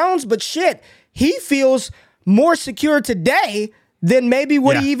Daniel Jones, but shit, he feels more secure today than maybe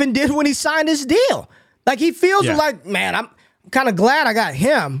what he even did when he signed his deal. Like he feels like, man, I'm kind of glad I got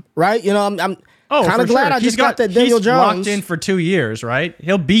him, right? You know, I'm kind of glad I just got that Daniel Jones. He's locked in for 2 years, right?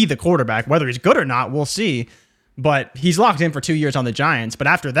 He'll be the quarterback. Whether he's good or not, we'll see. But he's locked in for 2 years on the Giants. But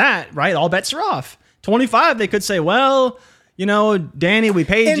after that, right, all bets are off. 25, they could say, well, you know, Danny, we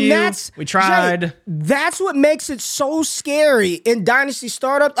paid you. We tried. Jay, that's what makes it so scary in Dynasty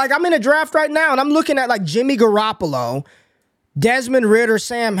Startup. Like, I'm in a draft right now, and I'm looking at, like, Jimmy Garoppolo, Desmond Ridder,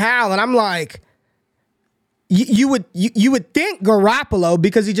 Sam Howell, and I'm like, you would think Garoppolo,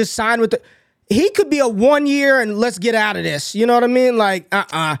 because he just signed with the... He could be a 1 year and let's get out of this. You know what I mean? Like,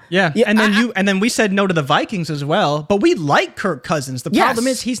 Yeah, and then we said no to the Vikings as well. But we like Kirk Cousins. The problem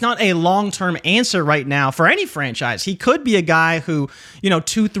is he's not a long-term answer right now for any franchise. He could be a guy who,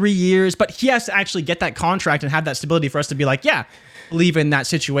 2-3 years, but he has to actually get that contract and have that stability for us to be like, yeah, believe in that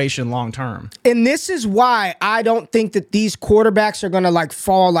situation long-term. And this is why I don't think that these quarterbacks are going to like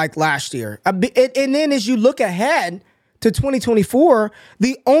fall like last year. And then as you look ahead to 2024,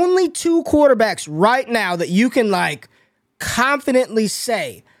 the only 2 quarterbacks right now that you can like confidently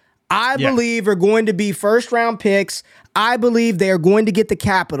say, I believe are going to be first round picks, I believe they are going to get the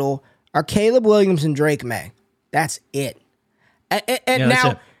capital, are Caleb Williams and Drake May. That's it. And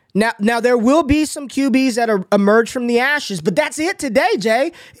now there will be some QBs that are emerge from the ashes, but that's it today,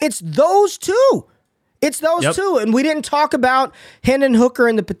 Jay. It's those 2. It's those 2. And we didn't talk about Hendon Hooker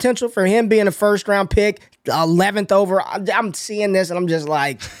and the potential for him being a first round pick, 11th over. I'm seeing this and I'm just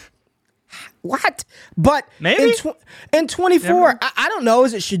like, what? But maybe in 24, I don't know.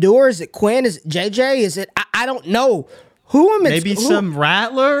 Is it Shador? Is it Quinn? Is it JJ? Is it, I don't know. Maybe some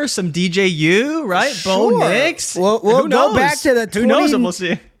Rattler, some DJU, right? Sure. Bo Nix. We'll go back to the Who knows? We'll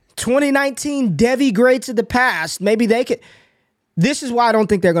see. 2019 Devi greats of the past. Maybe they could. This is why I don't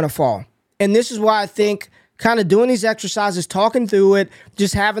think they're going to fall. And this is why I think kind of doing these exercises, talking through it,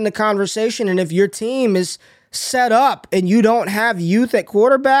 just having the conversation. And if your team is set up and you don't have youth at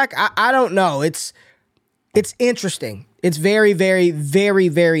quarterback, I don't know. It's interesting. It's very, very, very,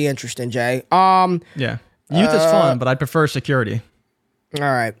 very interesting, Jay. Yeah. Youth is fun, but I prefer security. All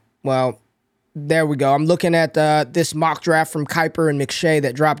right. Well, there we go. I'm looking at this mock draft from Kuiper and McShay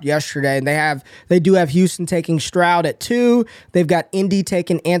that dropped yesterday, and they do have Houston taking Stroud at 2. They've got Indy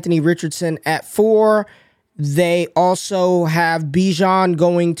taking Anthony Richardson at 4. They also have Bijan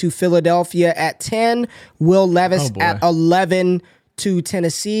going to Philadelphia at 10. Will Levis at 11 to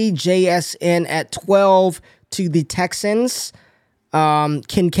Tennessee. JSN at 12 to the Texans.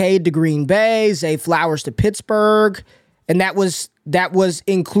 Kincaid to Green Bay. Zay Flowers to Pittsburgh. And that was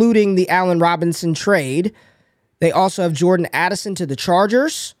including the Allen Robinson trade. They also have Jordan Addison to the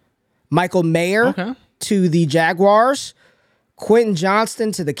Chargers, Michael Mayer to the Jaguars, Quentin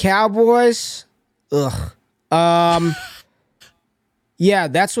Johnston to the Cowboys. Yeah,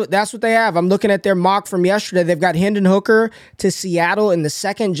 that's what they have. I'm looking at their mock from yesterday. They've got Hendon Hooker to Seattle in the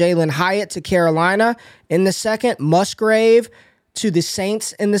second, Jalen Hyatt to Carolina in the second, Musgrave to the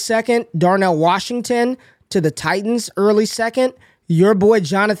Saints in the second, Darnell Washington to the Titans early second, Your boy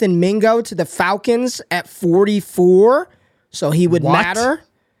Jonathan Mingo to the Falcons at 44, so he would matter.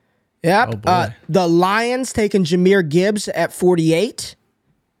 Yep. Oh boy. The Lions taking Jahmyr Gibbs at 48.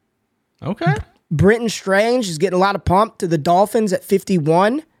 Okay. Britton Strange is getting a lot of pump to the Dolphins at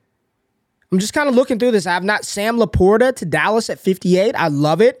 51. I'm just kind of looking through this. I have not Sam Laporta to Dallas at 58. I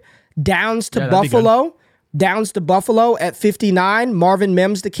love it. Downs to Buffalo. Downs to Buffalo at 59. Marvin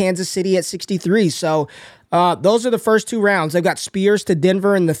Mims to Kansas City at 63. So those are the first two rounds. They've got Spears to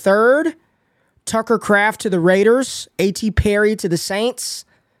Denver in the third. Tucker Kraft to the Raiders. A.T. Perry to the Saints.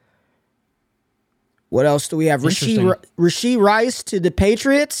 What else do we have? Rashee Rice to the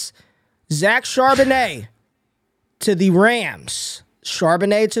Patriots. Zach Charbonnet to the Rams.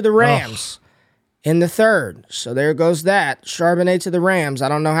 Charbonnet to the Rams in the third. So there goes that. Charbonnet to the Rams. I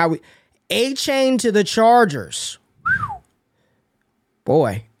don't know how we... A-Chain to the Chargers. Whew.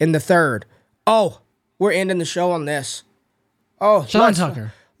 Boy, in the third. Oh, we're ending the show on this. Oh, Sean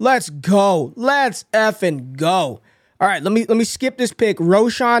Tucker. Let's go. Let's effing go. All right, let me skip this pick.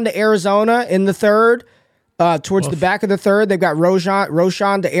 Roshan to Arizona in the third. Towards the back of the third, they've got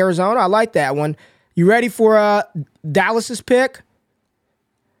Roshan to Arizona. I like that one. You ready for Dallas's pick?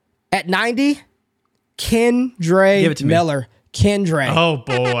 At 90, Kendre Miller. Kendre. Oh,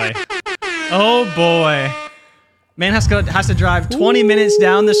 boy. Oh, boy. Man has to drive 20 minutes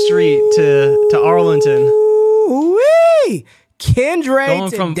down the street to Arlington. Ooh-wee. Kendre going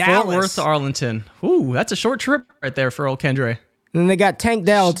to from Dallas. Fort Worth to Arlington. Ooh, that's a short trip right there for old Kendre. And then they got Tank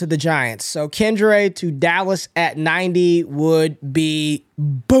Dell to the Giants. So Kendre to Dallas at 90 would be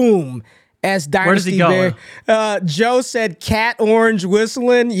boom. As Dynasty Where does he go? Joe said cat orange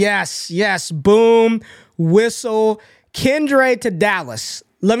whistling. Yes, boom, whistle. Kendre to Dallas.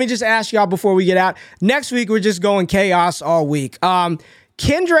 Let me just ask y'all before we get out. Next week, we're just going chaos all week.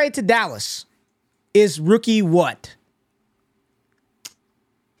 Kendre to Dallas is rookie what?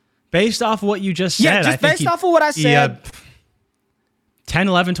 Based off what you just said. Yeah, just based off of what I said. 10,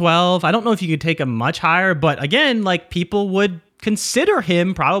 11, 12. I don't know if you could take him much higher, but again, like people would consider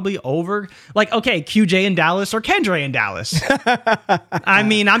him probably over, like, okay, QJ in Dallas or Kendre in Dallas. I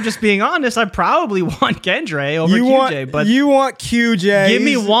mean, I'm just being honest. I probably want Kendre over QJ, but you want QJ. Give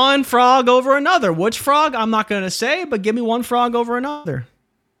me one frog over another. Which frog? I'm not going to say, but give me one frog over another.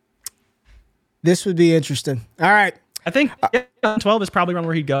 This would be interesting. All right. I think 12 is probably around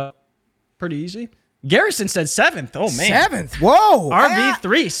where he'd go. Pretty easy. Garrison said 7th. Oh man, 7th. Whoa,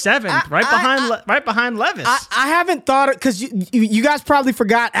 RB3 7th, right behind Levis. I haven't thought it because you guys probably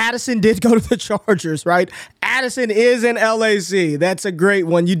forgot Addison did go to the Chargers, right? Addison is in LAC. That's a great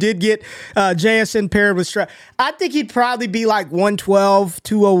one. You did get JSN paired with Stroud. I think he'd probably be like 112,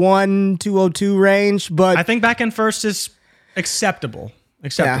 201, 202 range. But I think back end first is acceptable.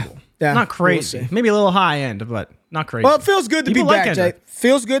 Yeah, not crazy. Maybe a little high end, but not crazy. Well, it feels good to be back, Jay.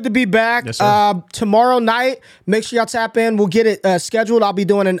 Feels good to be back. Yes, sir. Tomorrow night, make sure y'all tap in. We'll get it scheduled. I'll be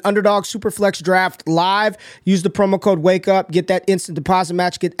doing an Underdog Superflex draft live. Use the promo code WakeUp. Get that instant deposit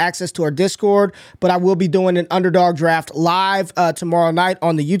match. Get access to our Discord. But I will be doing an Underdog draft live tomorrow night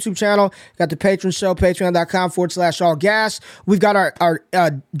on the YouTube channel. Got the Patreon show, patreon.com/allgas. We've got our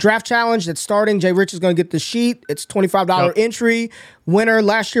draft challenge that's starting. Jay Rich is going to get the sheet. It's $25 entry. Winner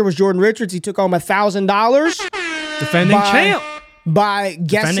last year was Jordan Richards. He took home $1,000. Defending champ. By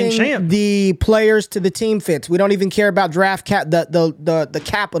guessing the players to the team fits. We don't even care about draft the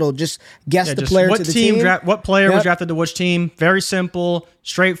capital. Just guess the player to the team. What player was drafted to which team? Very simple,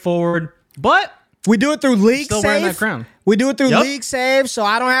 straightforward. But we do it through League still Save. wearing that crown. We do it through League Save, so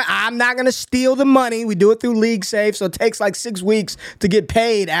I'm not gonna steal the money. We do it through League Save, so it takes like 6 weeks to get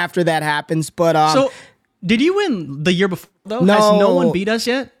paid after that happens. But so did you win the year before though? No. Has no one beat us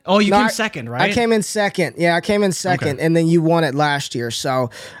yet? Oh, you came second, right? I came in second. Yeah, I came in second, and then you won it last year. So,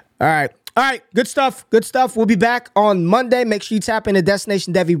 all right. Good stuff. We'll be back on Monday. Make sure you tap into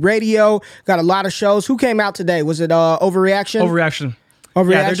Destination Devy Radio. Got a lot of shows. Who came out today? Was it Overreaction? Overreaction.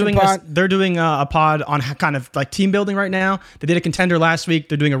 Yeah, they're doing a pod on kind of like team building right now. They did a contender last week.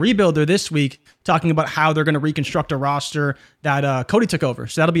 They're doing a rebuilder this week, talking about how they're going to reconstruct a roster that Cody took over.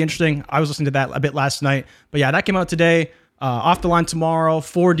 So that'll be interesting. I was listening to that a bit last night. But yeah, that came out today. Off the Line tomorrow,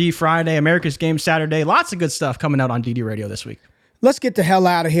 4D Friday, America's Game Saturday. Lots of good stuff coming out on DD Radio this week. Let's get the hell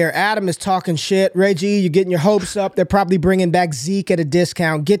out of here. Adam is talking shit. Ray G, you're getting your hopes up. They're probably bringing back Zeke at a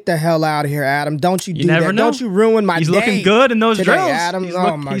discount. Get the hell out of here, Adam. Don't you do that. Know. Don't you ruin my day. He's looking good in those today, drills. Adam.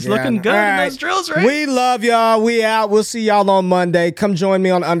 He's looking good in those drills, right? We love y'all. We out. We'll see y'all on Monday. Come join me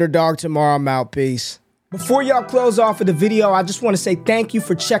on Underdog tomorrow. I'm out. Peace. Before y'all close off of the video, I just want to say thank you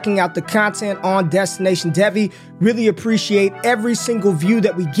for checking out the content on Destination Devy. Really appreciate every single view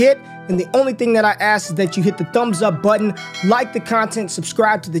that we get. And the only thing that I ask is that you hit the thumbs up button, like the content,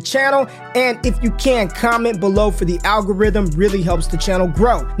 subscribe to the channel, and if you can, comment below for the algorithm. Really helps the channel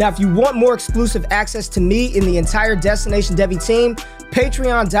grow. Now, if you want more exclusive access to me and the entire Destination Devy team,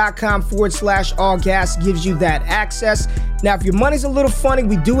 patreon.com/allgas gives you that access. Now, if your money's a little funny,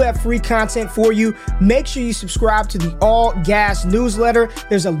 we do have free content for you. Make sure you subscribe to the All Gas newsletter.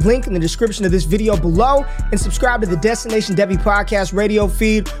 There's a link in the description of this video below, and subscribe to the Destination Devy podcast radio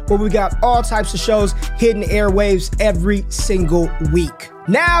feed, where we got all types of shows hitting airwaves every single week.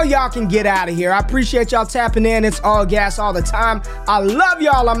 Now y'all can get out of here. I appreciate y'all tapping in. It's All Gas all the time. I love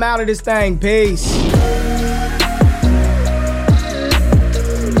y'all. I'm out of this thing. Peace.